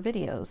known for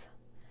videos.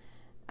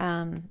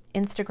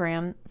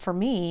 Instagram, for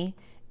me,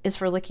 is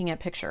for looking at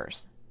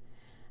pictures.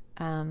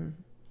 You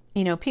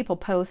know, people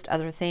post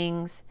other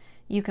things.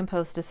 You can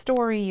post a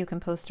story, you can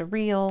post a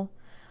reel.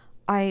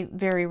 I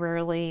very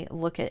rarely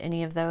look at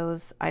any of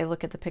those. I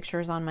look at the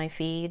pictures on my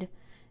feed,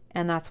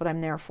 and that's what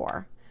I'm there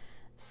for.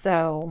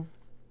 So,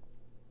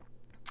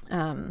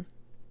 you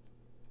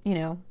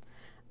know,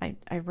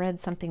 I read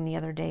something the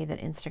other day that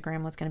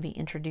Instagram was going to be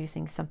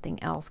introducing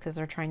something else because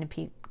they're trying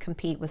to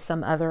compete with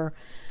some other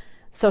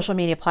social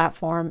media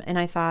platform. And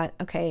I thought,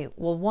 okay,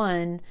 well,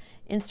 one,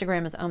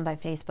 Instagram is owned by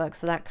Facebook,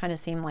 so that kind of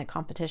seemed like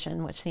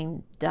competition, which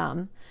seemed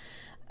dumb.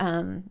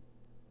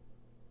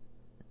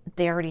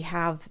 They already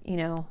have, you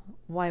know,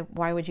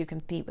 why would you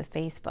compete with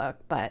Facebook?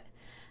 But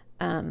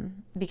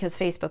because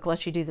Facebook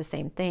lets you do the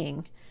same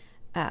thing.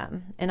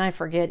 And I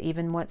forget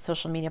even what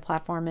social media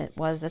platform it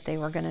was that they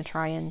were going to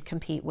try and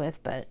compete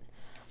with, but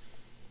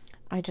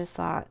I just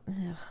thought,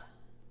 ugh.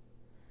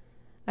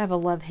 I have a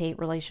love-hate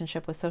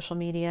relationship with social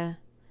media.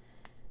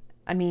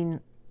 I mean,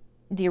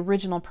 the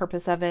original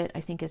purpose of it, I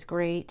think, is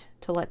great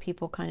to let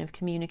people kind of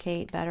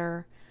communicate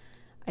better.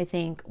 I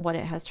think what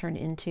it has turned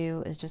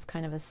into is just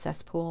kind of a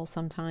cesspool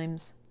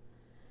sometimes.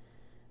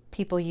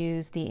 People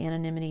use the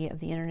anonymity of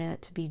the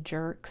internet to be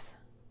jerks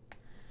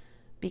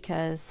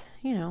because,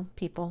 you know,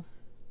 people.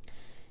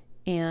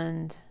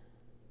 And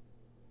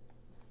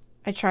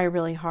I try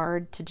really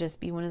hard to just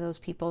be one of those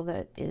people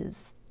that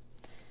is,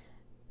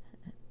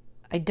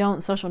 I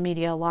don't social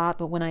media a lot,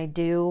 but when I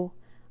do,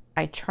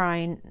 I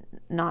try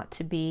not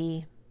to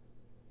be,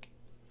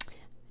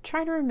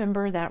 try to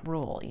remember that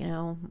rule, you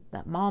know,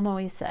 that mom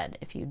always said,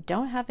 if you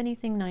don't have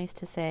anything nice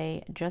to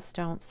say, just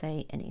don't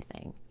say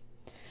anything.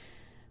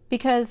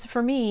 Because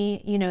for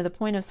me, you know, the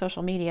point of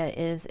social media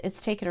is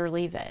it's take it or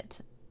leave it.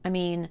 I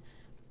mean,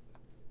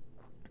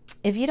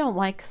 if you don't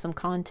like some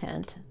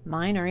content,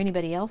 mine or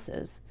anybody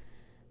else's,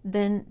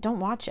 then don't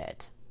watch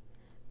it.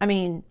 I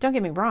mean, don't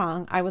get me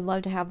wrong, I would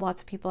love to have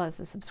lots of people as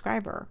a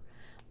subscriber,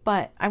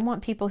 but I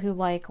want people who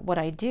like what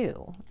I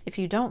do. If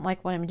you don't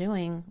like what I'm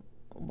doing,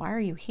 why are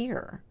you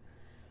here?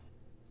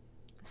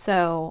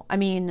 So, I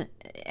mean,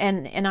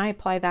 and I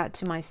apply that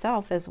to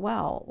myself as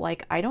well.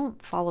 Like, I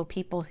don't follow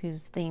people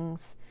whose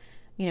things,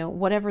 you know,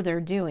 whatever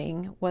they're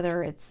doing,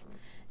 whether it's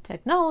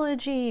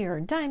technology or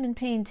diamond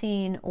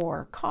painting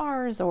or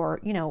cars or,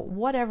 you know,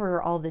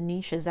 whatever all the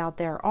niches out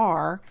there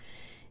are.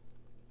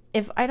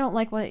 If I don't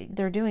like what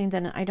they're doing,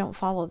 then I don't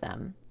follow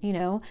them, you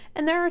know.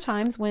 And there are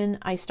times when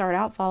I start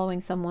out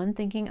following someone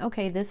thinking,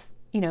 okay, this,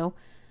 you know,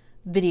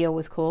 video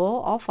was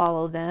cool, I'll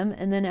follow them.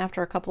 And then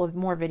after a couple of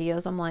more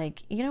videos, I'm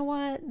like, you know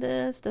what,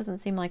 this doesn't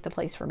seem like the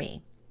place for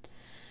me.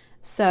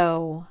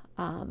 So,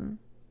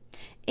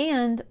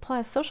 and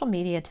plus social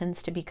media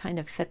tends to be kind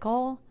of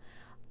fickle.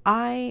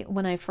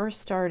 When I first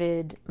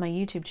started my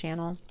YouTube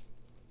channel,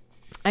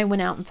 I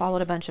went out and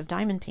followed a bunch of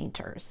diamond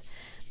painters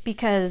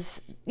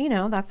because, you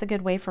know, that's a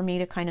good way for me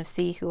to kind of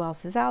see who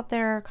else is out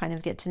there, kind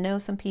of get to know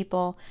some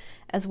people,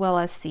 as well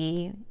as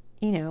see,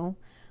 you know,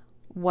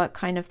 what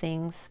kind of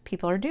things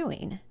people are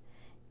doing.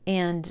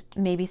 And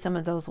maybe some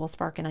of those will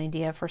spark an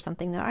idea for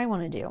something that I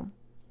want to do.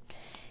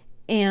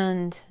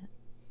 And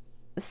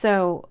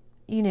so,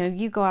 you know,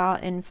 you go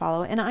out and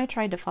follow, and I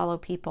tried to follow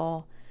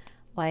people,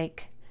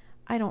 like,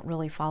 I don't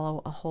really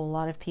follow a whole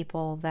lot of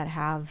people that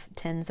have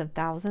tens of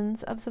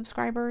thousands of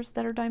subscribers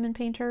that are diamond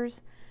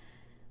painters,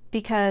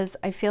 because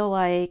I feel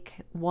like,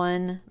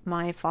 one,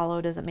 my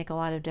follow doesn't make a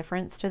lot of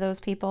difference to those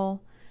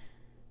people,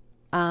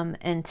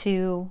 and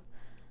two,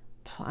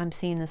 I'm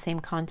seeing the same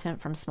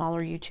content from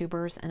smaller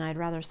YouTubers, and I'd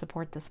rather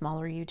support the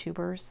smaller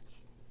YouTubers.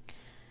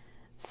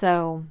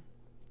 So,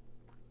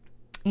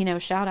 you know,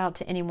 shout out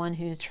to anyone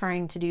who's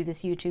trying to do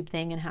this YouTube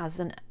thing and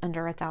has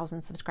under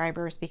 1,000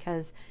 subscribers,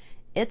 because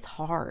it's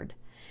hard.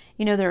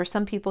 You know, there are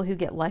some people who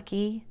get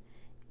lucky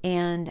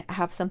and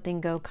have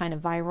something go kind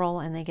of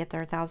viral and they get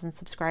their 1,000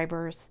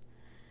 subscribers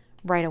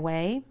right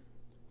away.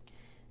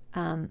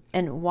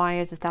 And why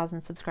is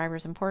 1,000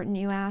 subscribers important,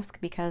 you ask?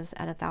 Because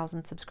at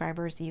 1,000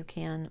 subscribers, you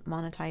can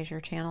monetize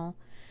your channel,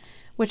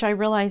 which I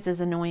realize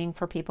is annoying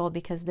for people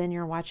because then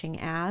you're watching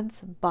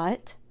ads,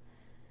 but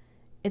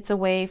it's a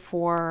way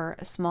for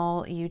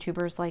small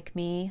YouTubers like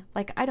me.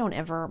 Like,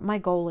 my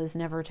goal is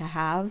never to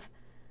have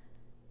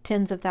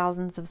tens of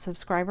thousands of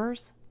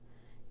subscribers.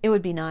 It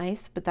would be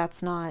nice, but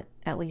that's not,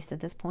 at least at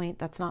this point,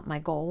 that's not my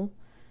goal.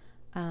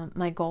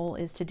 My goal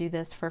is to do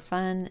this for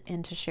fun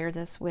and to share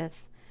this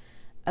with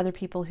other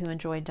people who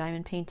enjoy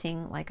diamond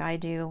painting like I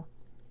do,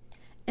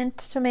 and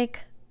to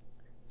make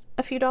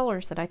a few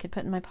dollars that I could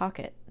put in my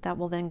pocket that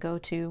will then go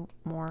to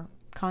more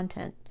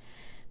content.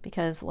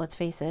 Because let's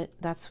face it,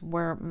 that's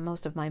where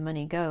most of my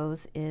money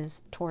goes,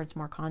 is towards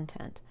more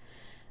content.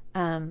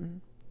 I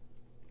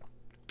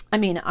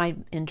mean,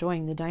 I'm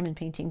enjoying the diamond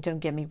painting, don't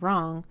get me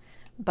wrong,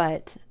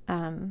 but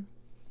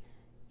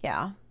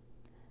yeah.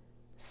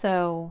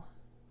 So,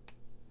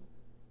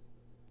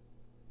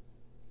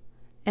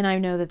 and I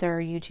know that there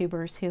are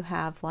YouTubers who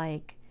have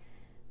like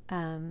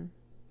PayPals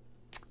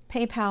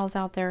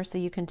out there so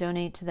you can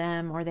donate to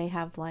them, or they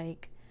have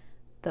like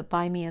the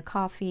Buy Me a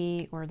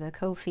Coffee or the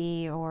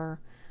Ko-fi or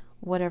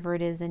whatever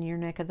it is in your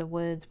neck of the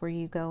woods, where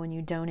you go and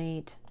you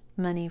donate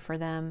money for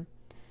them,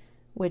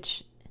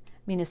 which, I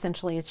mean,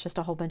 essentially it's just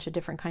a whole bunch of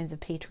different kinds of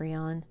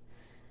Patreon.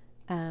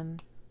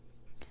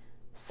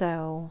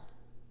 So,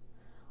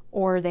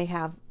 or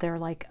they're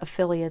like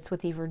affiliates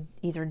with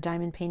either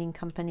diamond painting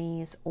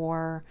companies,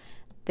 or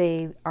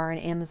they are an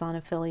Amazon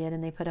affiliate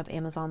and they put up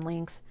Amazon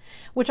links,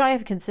 which I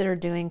have considered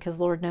doing, because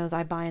Lord knows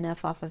I buy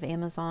enough off of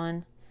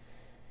Amazon.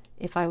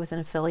 If I was an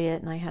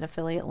affiliate and I had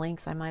affiliate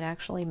links, I might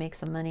actually make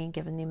some money,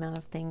 given the amount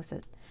of things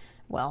that,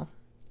 well,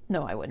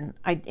 no, I wouldn't.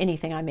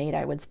 Anything I made,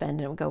 I would spend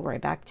and it would go right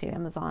back to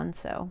Amazon,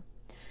 so,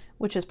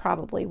 which is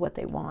probably what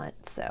they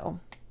want, so.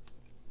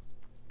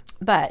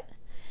 But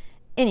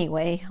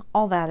anyway,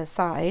 all that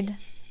aside,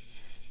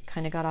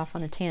 kind of got off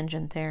on a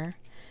tangent there.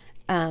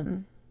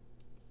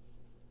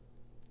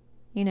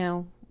 You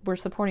know, we're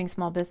supporting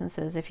small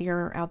businesses. If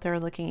you're out there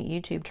looking at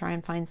YouTube, try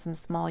and find some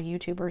small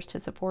YouTubers to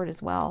support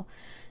as well.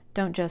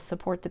 Don't just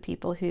support the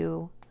people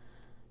who,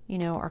 you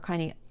know, are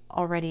kind of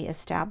already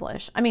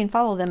established. I mean,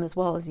 follow them as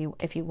well as you,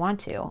 if you want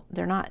to.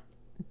 They're not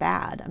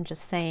bad. I'm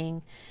just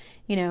saying,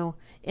 you know,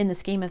 in the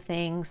scheme of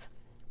things,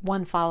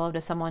 one follow to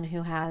someone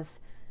who has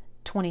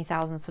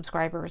 20,000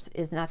 subscribers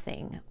is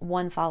nothing.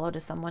 One follow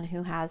to someone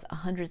who has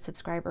 100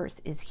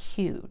 subscribers is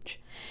huge.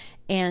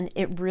 And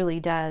it really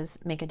does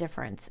make a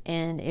difference.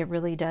 And it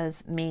really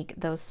does make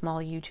those small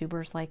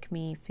YouTubers like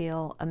me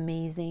feel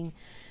amazing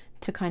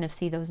to kind of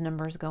see those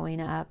numbers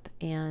going up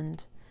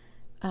and,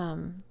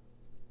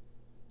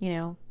 you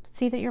know,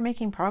 see that you're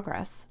making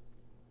progress.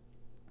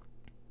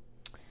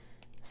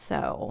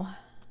 So, I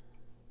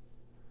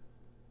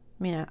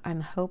mean, I'm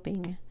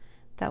hoping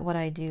that what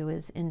I do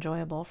is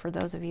enjoyable for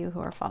those of you who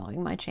are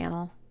following my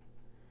channel.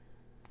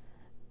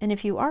 And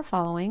if you are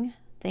following,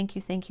 thank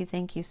you, thank you,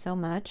 thank you so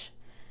much.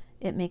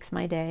 It makes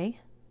my day.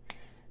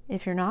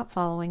 If you're not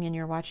following and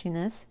you're watching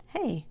this,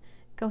 hey,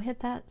 go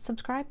hit that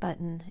subscribe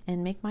button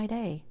and make my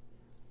day.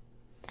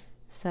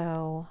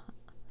 So,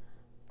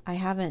 I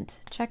haven't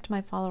checked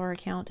my follower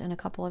count in a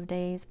couple of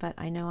days, but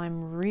I know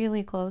I'm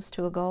really close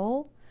to a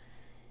goal,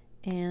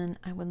 and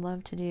I would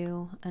love to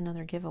do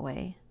another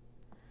giveaway.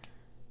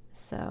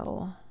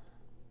 So,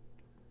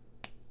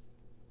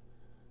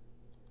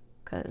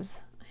 because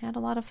I had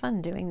a lot of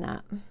fun doing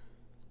that.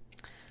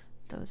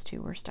 Those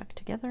two were stuck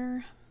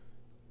together.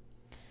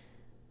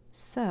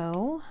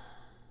 So,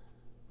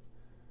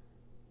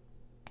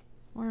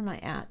 where am I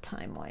at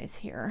time-wise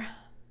here?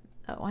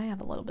 Oh, I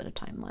have a little bit of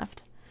time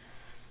left.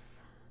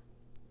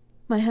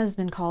 My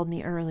husband called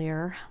me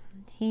earlier.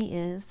 He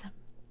is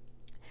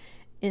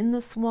in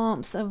the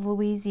swamps of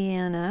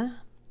Louisiana,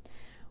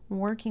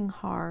 working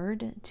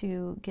hard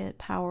to get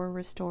power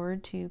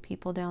restored to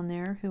people down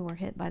there who were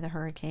hit by the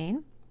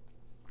hurricane.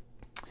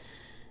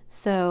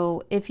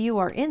 So if you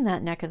are in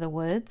that neck of the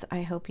woods,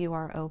 I hope you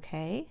are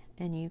okay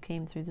and you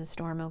came through the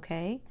storm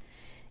okay.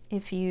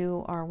 If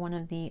you are one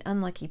of the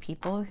unlucky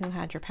people who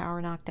had your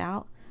power knocked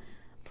out,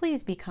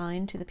 Please be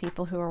kind to the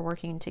people who are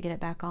working to get it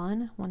back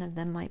on. One of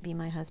them might be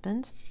my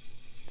husband.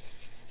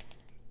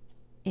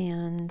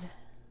 And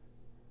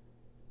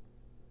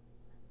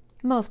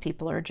most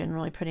people are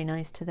generally pretty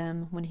nice to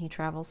them when he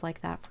travels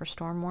like that for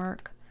storm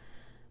work.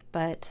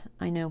 But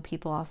I know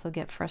people also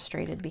get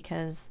frustrated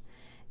because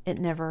it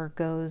never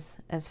goes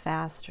as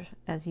fast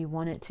as you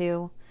want it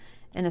to.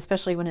 And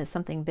especially when it's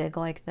something big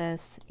like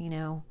this, you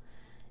know,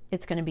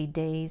 it's going to be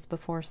days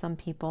before some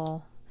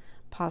people,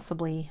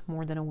 possibly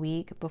more than a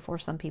week before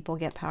some people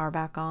get power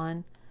back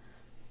on.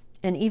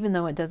 And even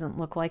though it doesn't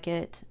look like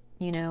it,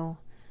 you know,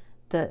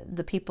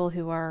 the people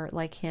who are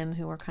like him,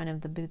 who are kind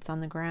of the boots on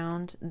the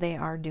ground, they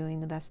are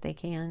doing the best they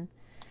can.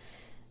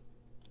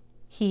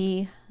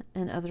 He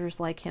and others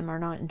like him are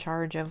not in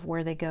charge of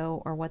where they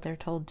go or what they're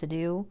told to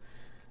do.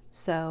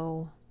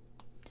 So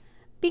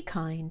be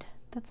kind.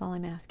 That's all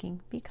I'm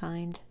asking. Be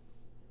kind.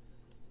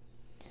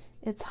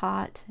 It's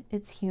hot.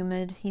 It's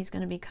humid. He's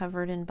going to be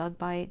covered in bug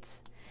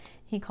bites.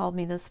 He called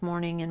me this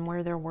morning, and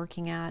where they're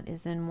working at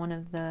is in one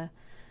of the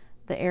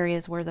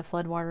areas where the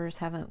floodwaters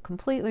haven't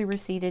completely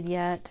receded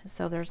yet.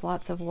 So there's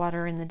lots of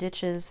water in the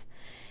ditches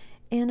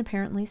and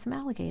apparently some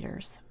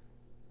alligators.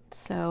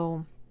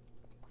 So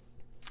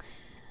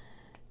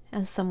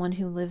as someone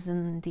who lives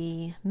in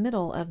the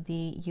middle of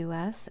the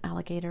US,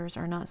 alligators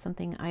are not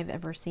something I've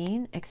ever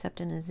seen except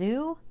in a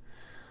zoo.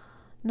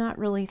 Not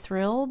really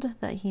thrilled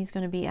that he's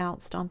going to be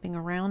out stomping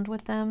around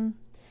with them.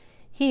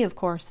 He, of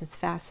course, is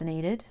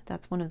fascinated.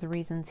 That's one of the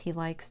reasons he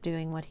likes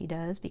doing what he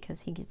does,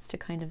 because he gets to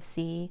kind of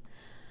see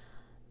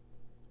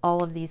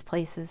all of these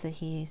places that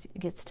he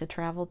gets to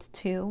travel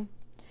to.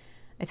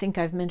 I think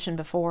I've mentioned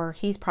before,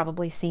 he's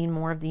probably seen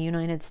more of the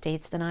United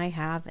States than I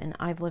have, and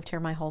I've lived here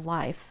my whole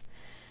life,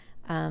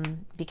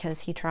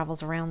 because he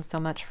travels around so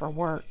much for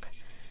work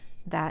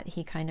that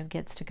he kind of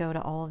gets to go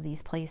to all of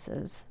these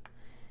places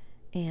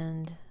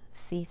and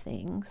see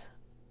things.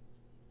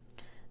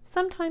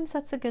 Sometimes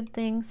that's a good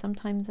thing,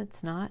 sometimes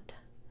it's not.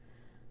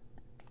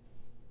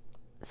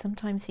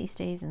 Sometimes he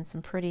stays in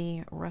some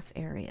pretty rough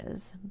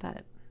areas,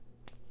 but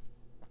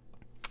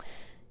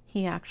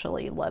he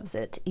actually loves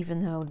it,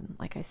 even though,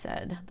 like I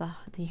said,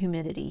 the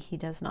humidity he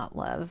does not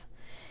love.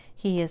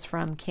 He is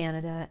from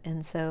Canada,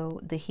 and so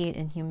the heat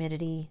and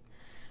humidity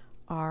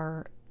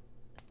are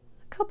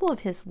a couple of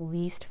his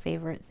least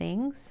favorite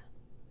things.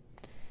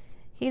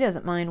 He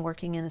doesn't mind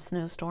working in a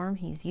snowstorm.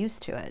 He's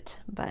used to it.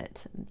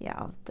 But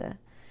yeah,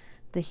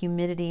 the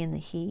humidity and the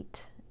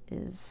heat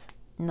is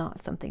not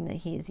something that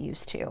he is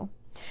used to.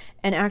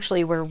 And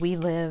actually, where we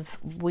live,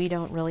 we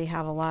don't really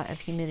have a lot of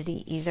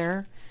humidity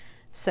either.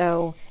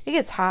 So it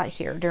gets hot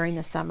here during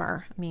the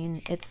summer. I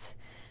mean, it's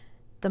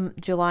the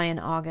July and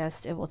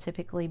August. It will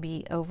typically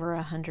be over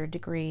 100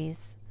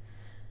 degrees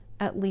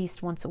at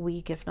least once a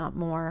week, if not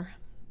more.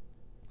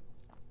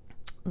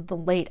 The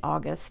late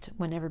August,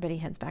 when everybody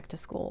heads back to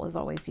school, is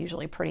always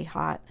usually pretty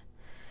hot.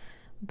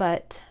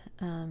 But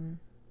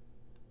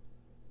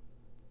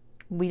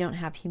we don't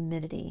have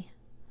humidity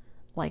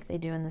like they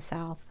do in the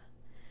South.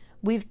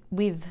 We've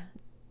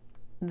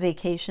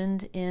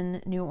vacationed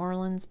in New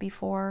Orleans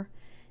before,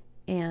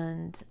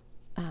 and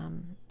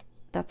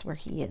that's where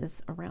he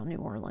is, around New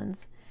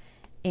Orleans.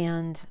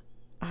 And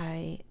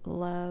I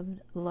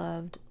loved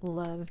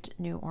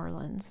New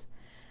Orleans.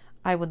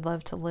 I would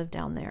love to live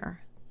down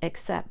there,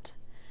 except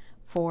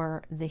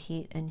for the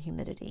heat and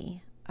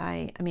humidity.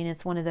 I mean,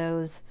 it's one of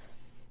those,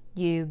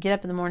 you get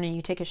up in the morning,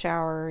 you take a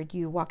shower,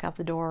 you walk out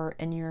the door,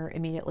 and you're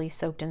immediately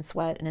soaked in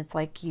sweat, and it's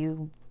like,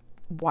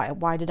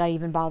 why did I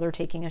even bother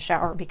taking a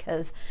shower?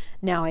 Because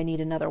now I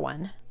need another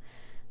one.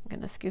 I'm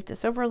going to scoot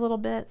this over a little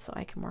bit so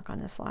I can work on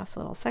this last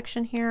little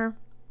section here.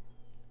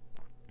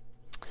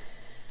 I'm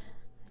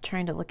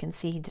trying to look and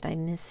see, did I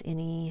miss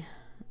any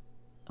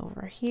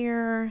over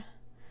here?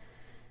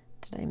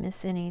 Did I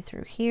miss any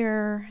through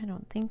here? I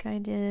don't think I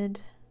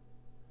did.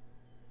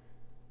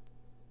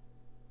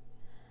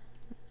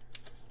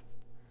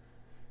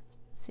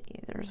 Let's see,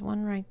 there's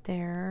one right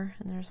there,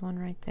 and there's one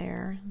right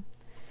there.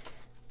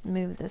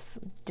 Move this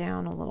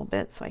down a little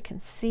bit so I can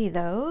see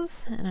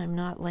those, and I'm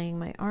not laying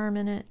my arm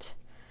in it.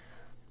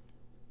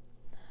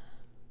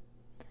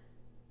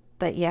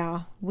 But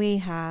yeah, we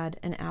had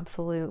an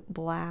absolute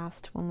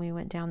blast when we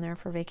went down there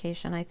for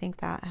vacation. I think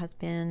that has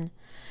been,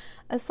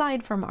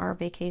 aside from our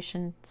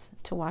vacations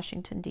to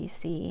Washington,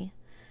 D.C.,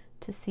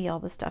 to see all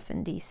the stuff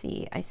in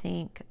D.C., I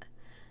think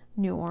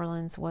New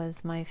Orleans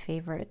was my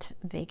favorite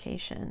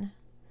vacation.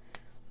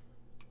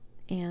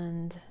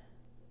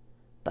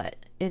 But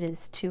it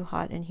is too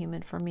hot and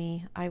humid for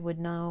me. I would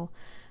not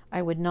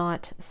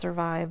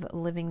survive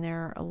living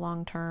there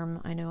long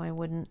term. I know I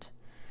wouldn't.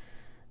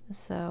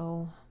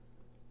 So,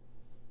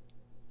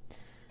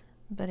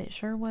 but it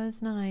sure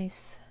was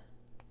nice.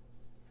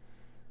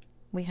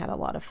 We had a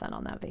lot of fun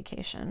on that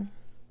vacation.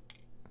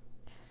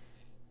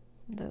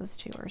 Those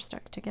two are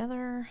stuck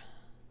together.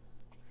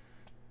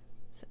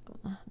 So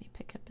let me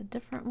pick up a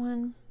different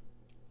one.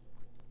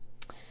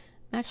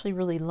 I'm actually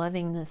really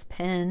loving this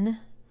pen.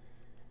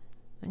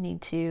 I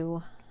need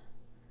to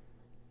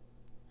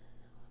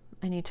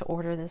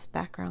order this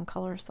background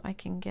color so I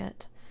can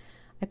get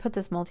I put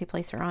this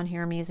multi-placer on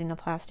here. I'm using the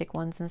plastic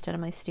ones instead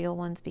of my steel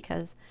ones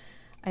because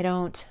I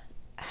don't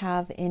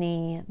have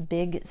any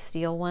big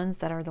steel ones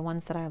that are the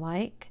ones that I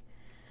like.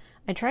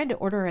 I tried to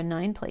order a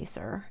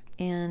 9-placer,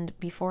 and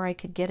before I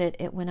could get it,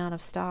 it went out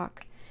of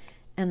stock,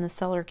 and the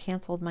seller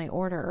canceled my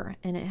order,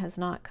 and it has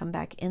not come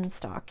back in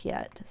stock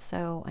yet.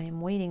 So I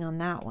am waiting on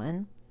that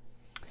one.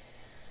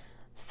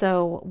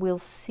 So we'll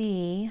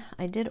see.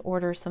 I did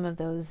order some of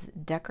those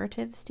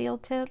decorative steel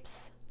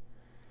tips.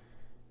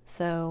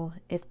 So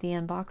if the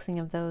unboxing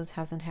of those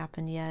hasn't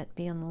happened yet,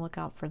 be on the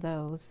lookout for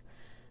those.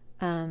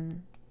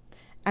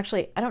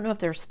 Actually, I don't know if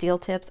they're steel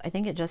tips. I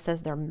think it just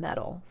says they're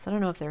metal. So I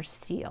don't know if they're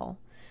steel.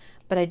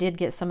 But I did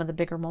get some of the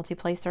bigger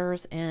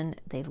multi-placers, and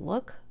they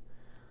look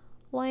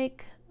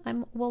like I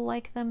will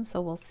like them,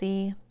 so we'll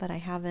see. But I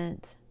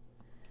haven't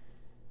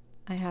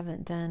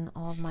done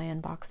all of my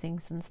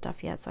unboxings and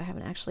stuff yet, so I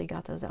haven't actually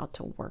got those out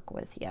to work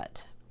with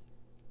yet.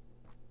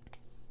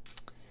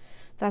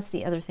 That's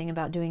the other thing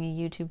about doing a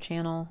YouTube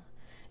channel.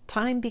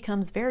 Time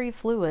becomes very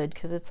fluid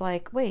because it's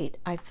like, wait,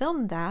 I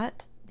filmed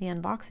that, the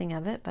unboxing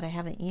of it, but I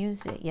haven't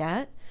used it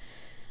yet.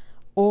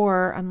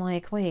 Or I'm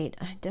like, wait,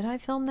 did I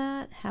film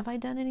that? Have I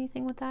done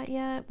anything with that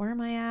yet? Where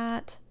am I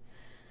at?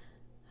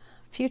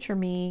 Future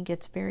me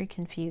gets very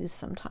confused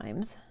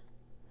sometimes,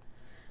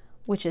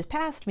 which is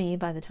past me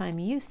by the time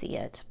you see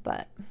it.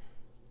 But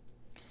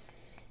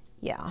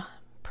yeah,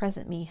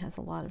 present me has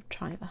a lot of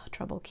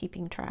trouble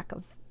keeping track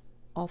of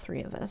all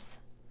three of us,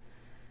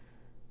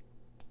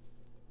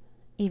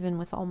 even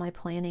with all my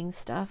planning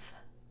stuff.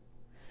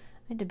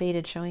 I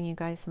debated showing you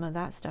guys some of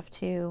that stuff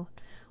too.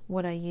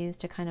 What I use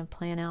to kind of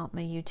plan out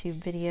my YouTube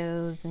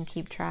videos and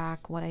keep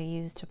track, what I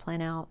use to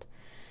plan out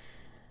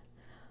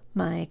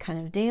my kind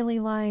of daily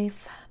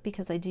life,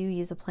 because I do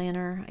use a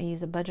planner. I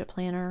use a budget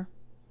planner.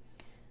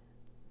 I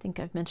think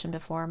I've mentioned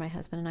before, my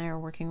husband and I are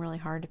working really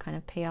hard to kind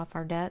of pay off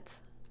our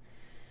debts,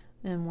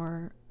 and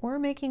we're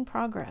making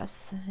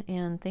progress.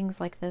 And things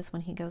like this,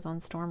 when he goes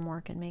on storm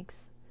work and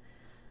makes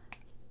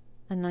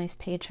a nice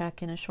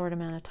paycheck in a short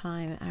amount of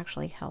time, it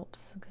actually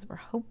helps, because we're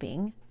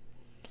hoping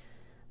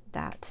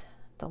that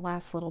the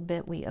last little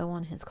bit we owe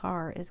on his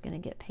car is going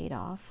to get paid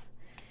off.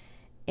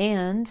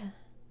 And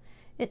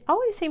it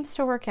always seems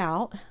to work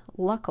out,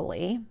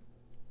 luckily,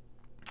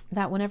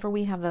 that whenever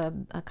we have a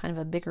kind of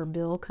a bigger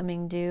bill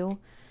coming due,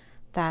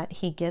 that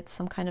he gets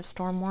some kind of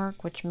storm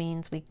work, which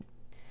means we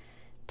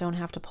don't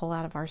have to pull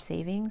out of our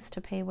savings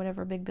to pay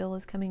whatever big bill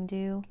is coming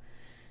due,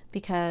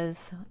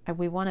 because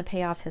we want to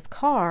pay off his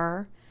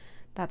car.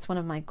 That's one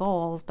of my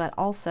goals, but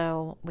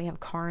also we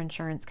have car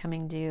insurance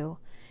coming due.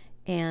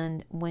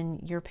 And when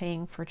you're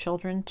paying for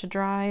children to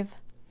drive,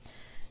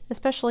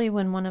 especially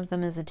when one of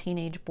them is a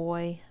teenage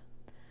boy,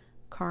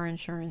 car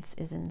insurance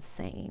is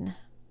insane.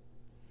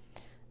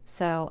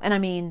 So, and I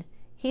mean,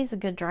 he's a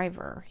good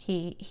driver.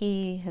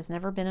 He has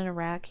never been in a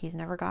wreck. He's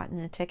never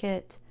gotten a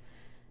ticket.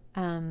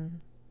 My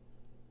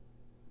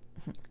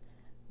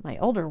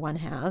older one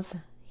has.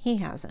 He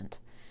hasn't.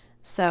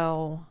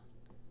 So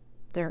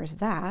there's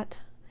that.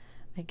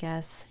 I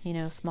guess, you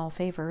know, small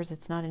favors.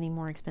 It's not any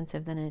more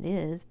expensive than it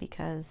is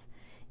because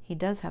he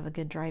does have a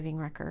good driving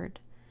record.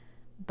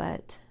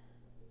 But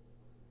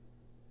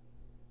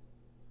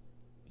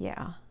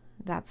yeah,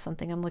 that's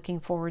something I'm looking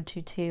forward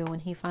to too,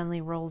 when he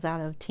finally rolls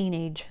out of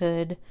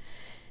teenagehood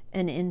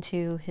and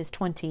into his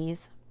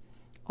 20s.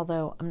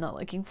 Although I'm not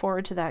looking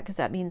forward to that because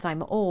that means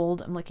I'm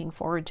old. I'm looking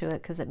forward to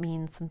it because it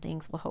means some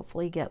things will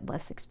hopefully get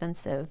less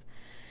expensive,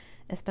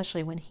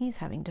 especially when he's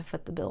having to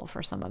foot the bill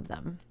for some of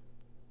them.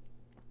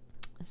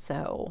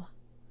 So,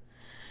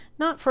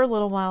 not for a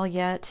little while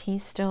yet.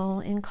 He's still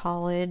in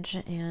college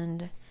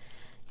and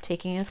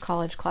taking his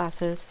college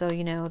classes. So,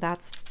 you know,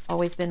 that's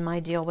always been my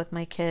deal with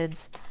my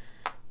kids.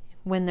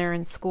 When they're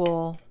in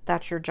school,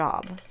 that's your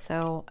job.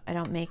 So I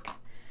don't make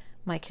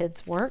my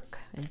kids work.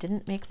 I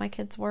didn't make my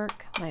kids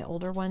work. My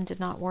older one did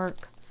not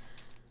work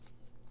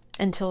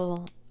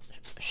until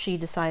she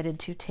decided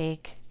to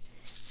take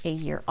a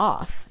year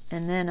off.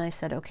 And then I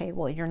said, okay,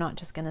 well, you're not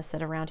just going to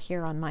sit around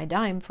here on my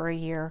dime for a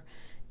year.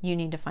 You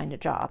need to find a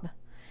job.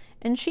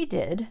 And she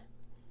did.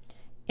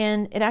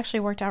 And it actually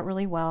worked out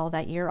really well.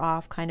 That year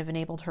off kind of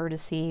enabled her to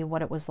see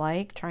what it was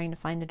like trying to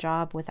find a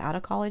job without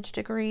a college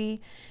degree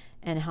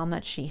and how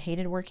much she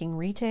hated working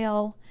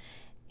retail.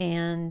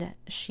 And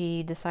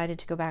she decided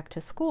to go back to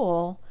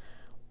school,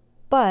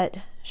 but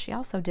she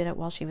also did it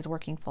while she was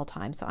working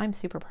full-time. So I'm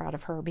super proud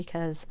of her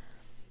because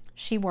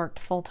she worked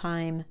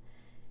full-time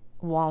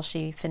while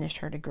she finished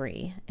her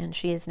degree. And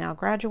she is now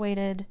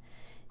graduated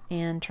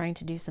and trying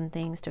to do some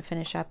things to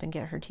finish up and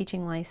get her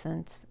teaching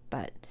license.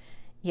 But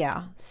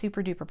yeah,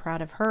 super duper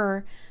proud of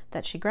her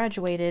that she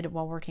graduated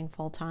while working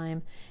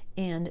full-time,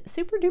 and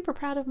super duper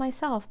proud of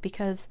myself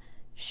because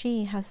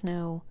she has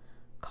no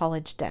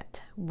college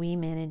debt. We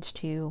managed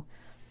to,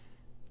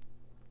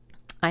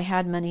 I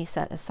had money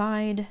set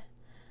aside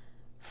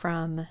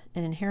from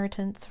an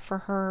inheritance for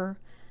her,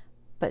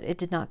 but it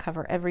did not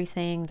cover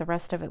everything. The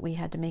rest of it we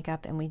had to make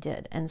up, and we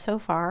did. And so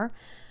far,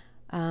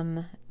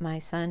 My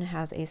son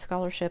has a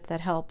scholarship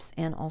that helps,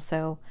 and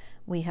also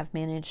we have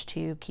managed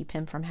to keep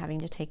him from having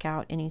to take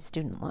out any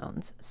student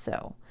loans.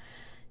 So,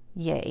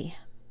 yay.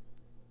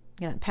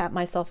 I'm going to pat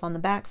myself on the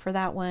back for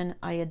that one.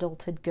 I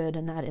adulted good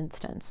in that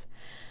instance.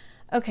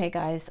 Okay,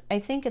 guys, I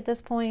think at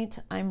this point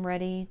I'm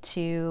ready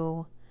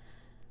to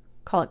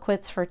call it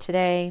quits for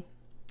today.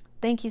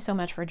 Thank you so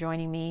much for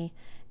joining me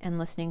and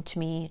listening to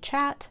me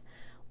chat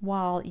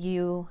while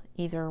you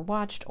either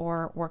watched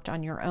or worked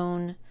on your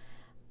own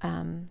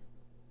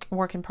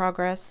work in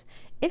progress.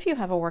 If you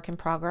have a work in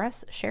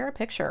progress, share a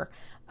picture.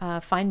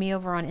 Find me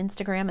over on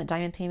Instagram at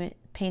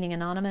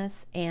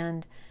diamondpaintinganonymous,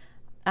 and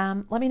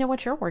let me know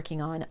what you're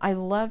working on. I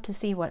love to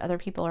see what other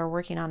people are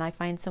working on. I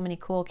find so many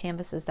cool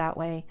canvases that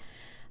way.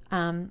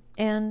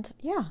 And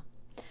yeah,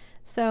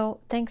 so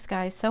thanks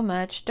guys so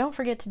much. Don't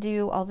forget to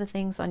do all the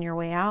things on your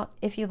way out.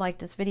 If you like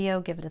this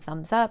video, give it a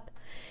thumbs up.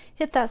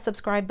 Hit that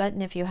subscribe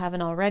button if you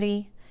haven't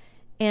already,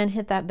 and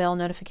hit that bell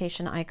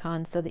notification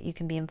icon so that you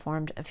can be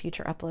informed of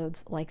future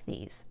uploads like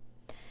these.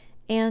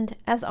 And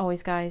as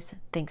always, guys,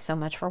 thanks so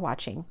much for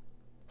watching.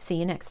 See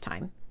you next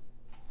time.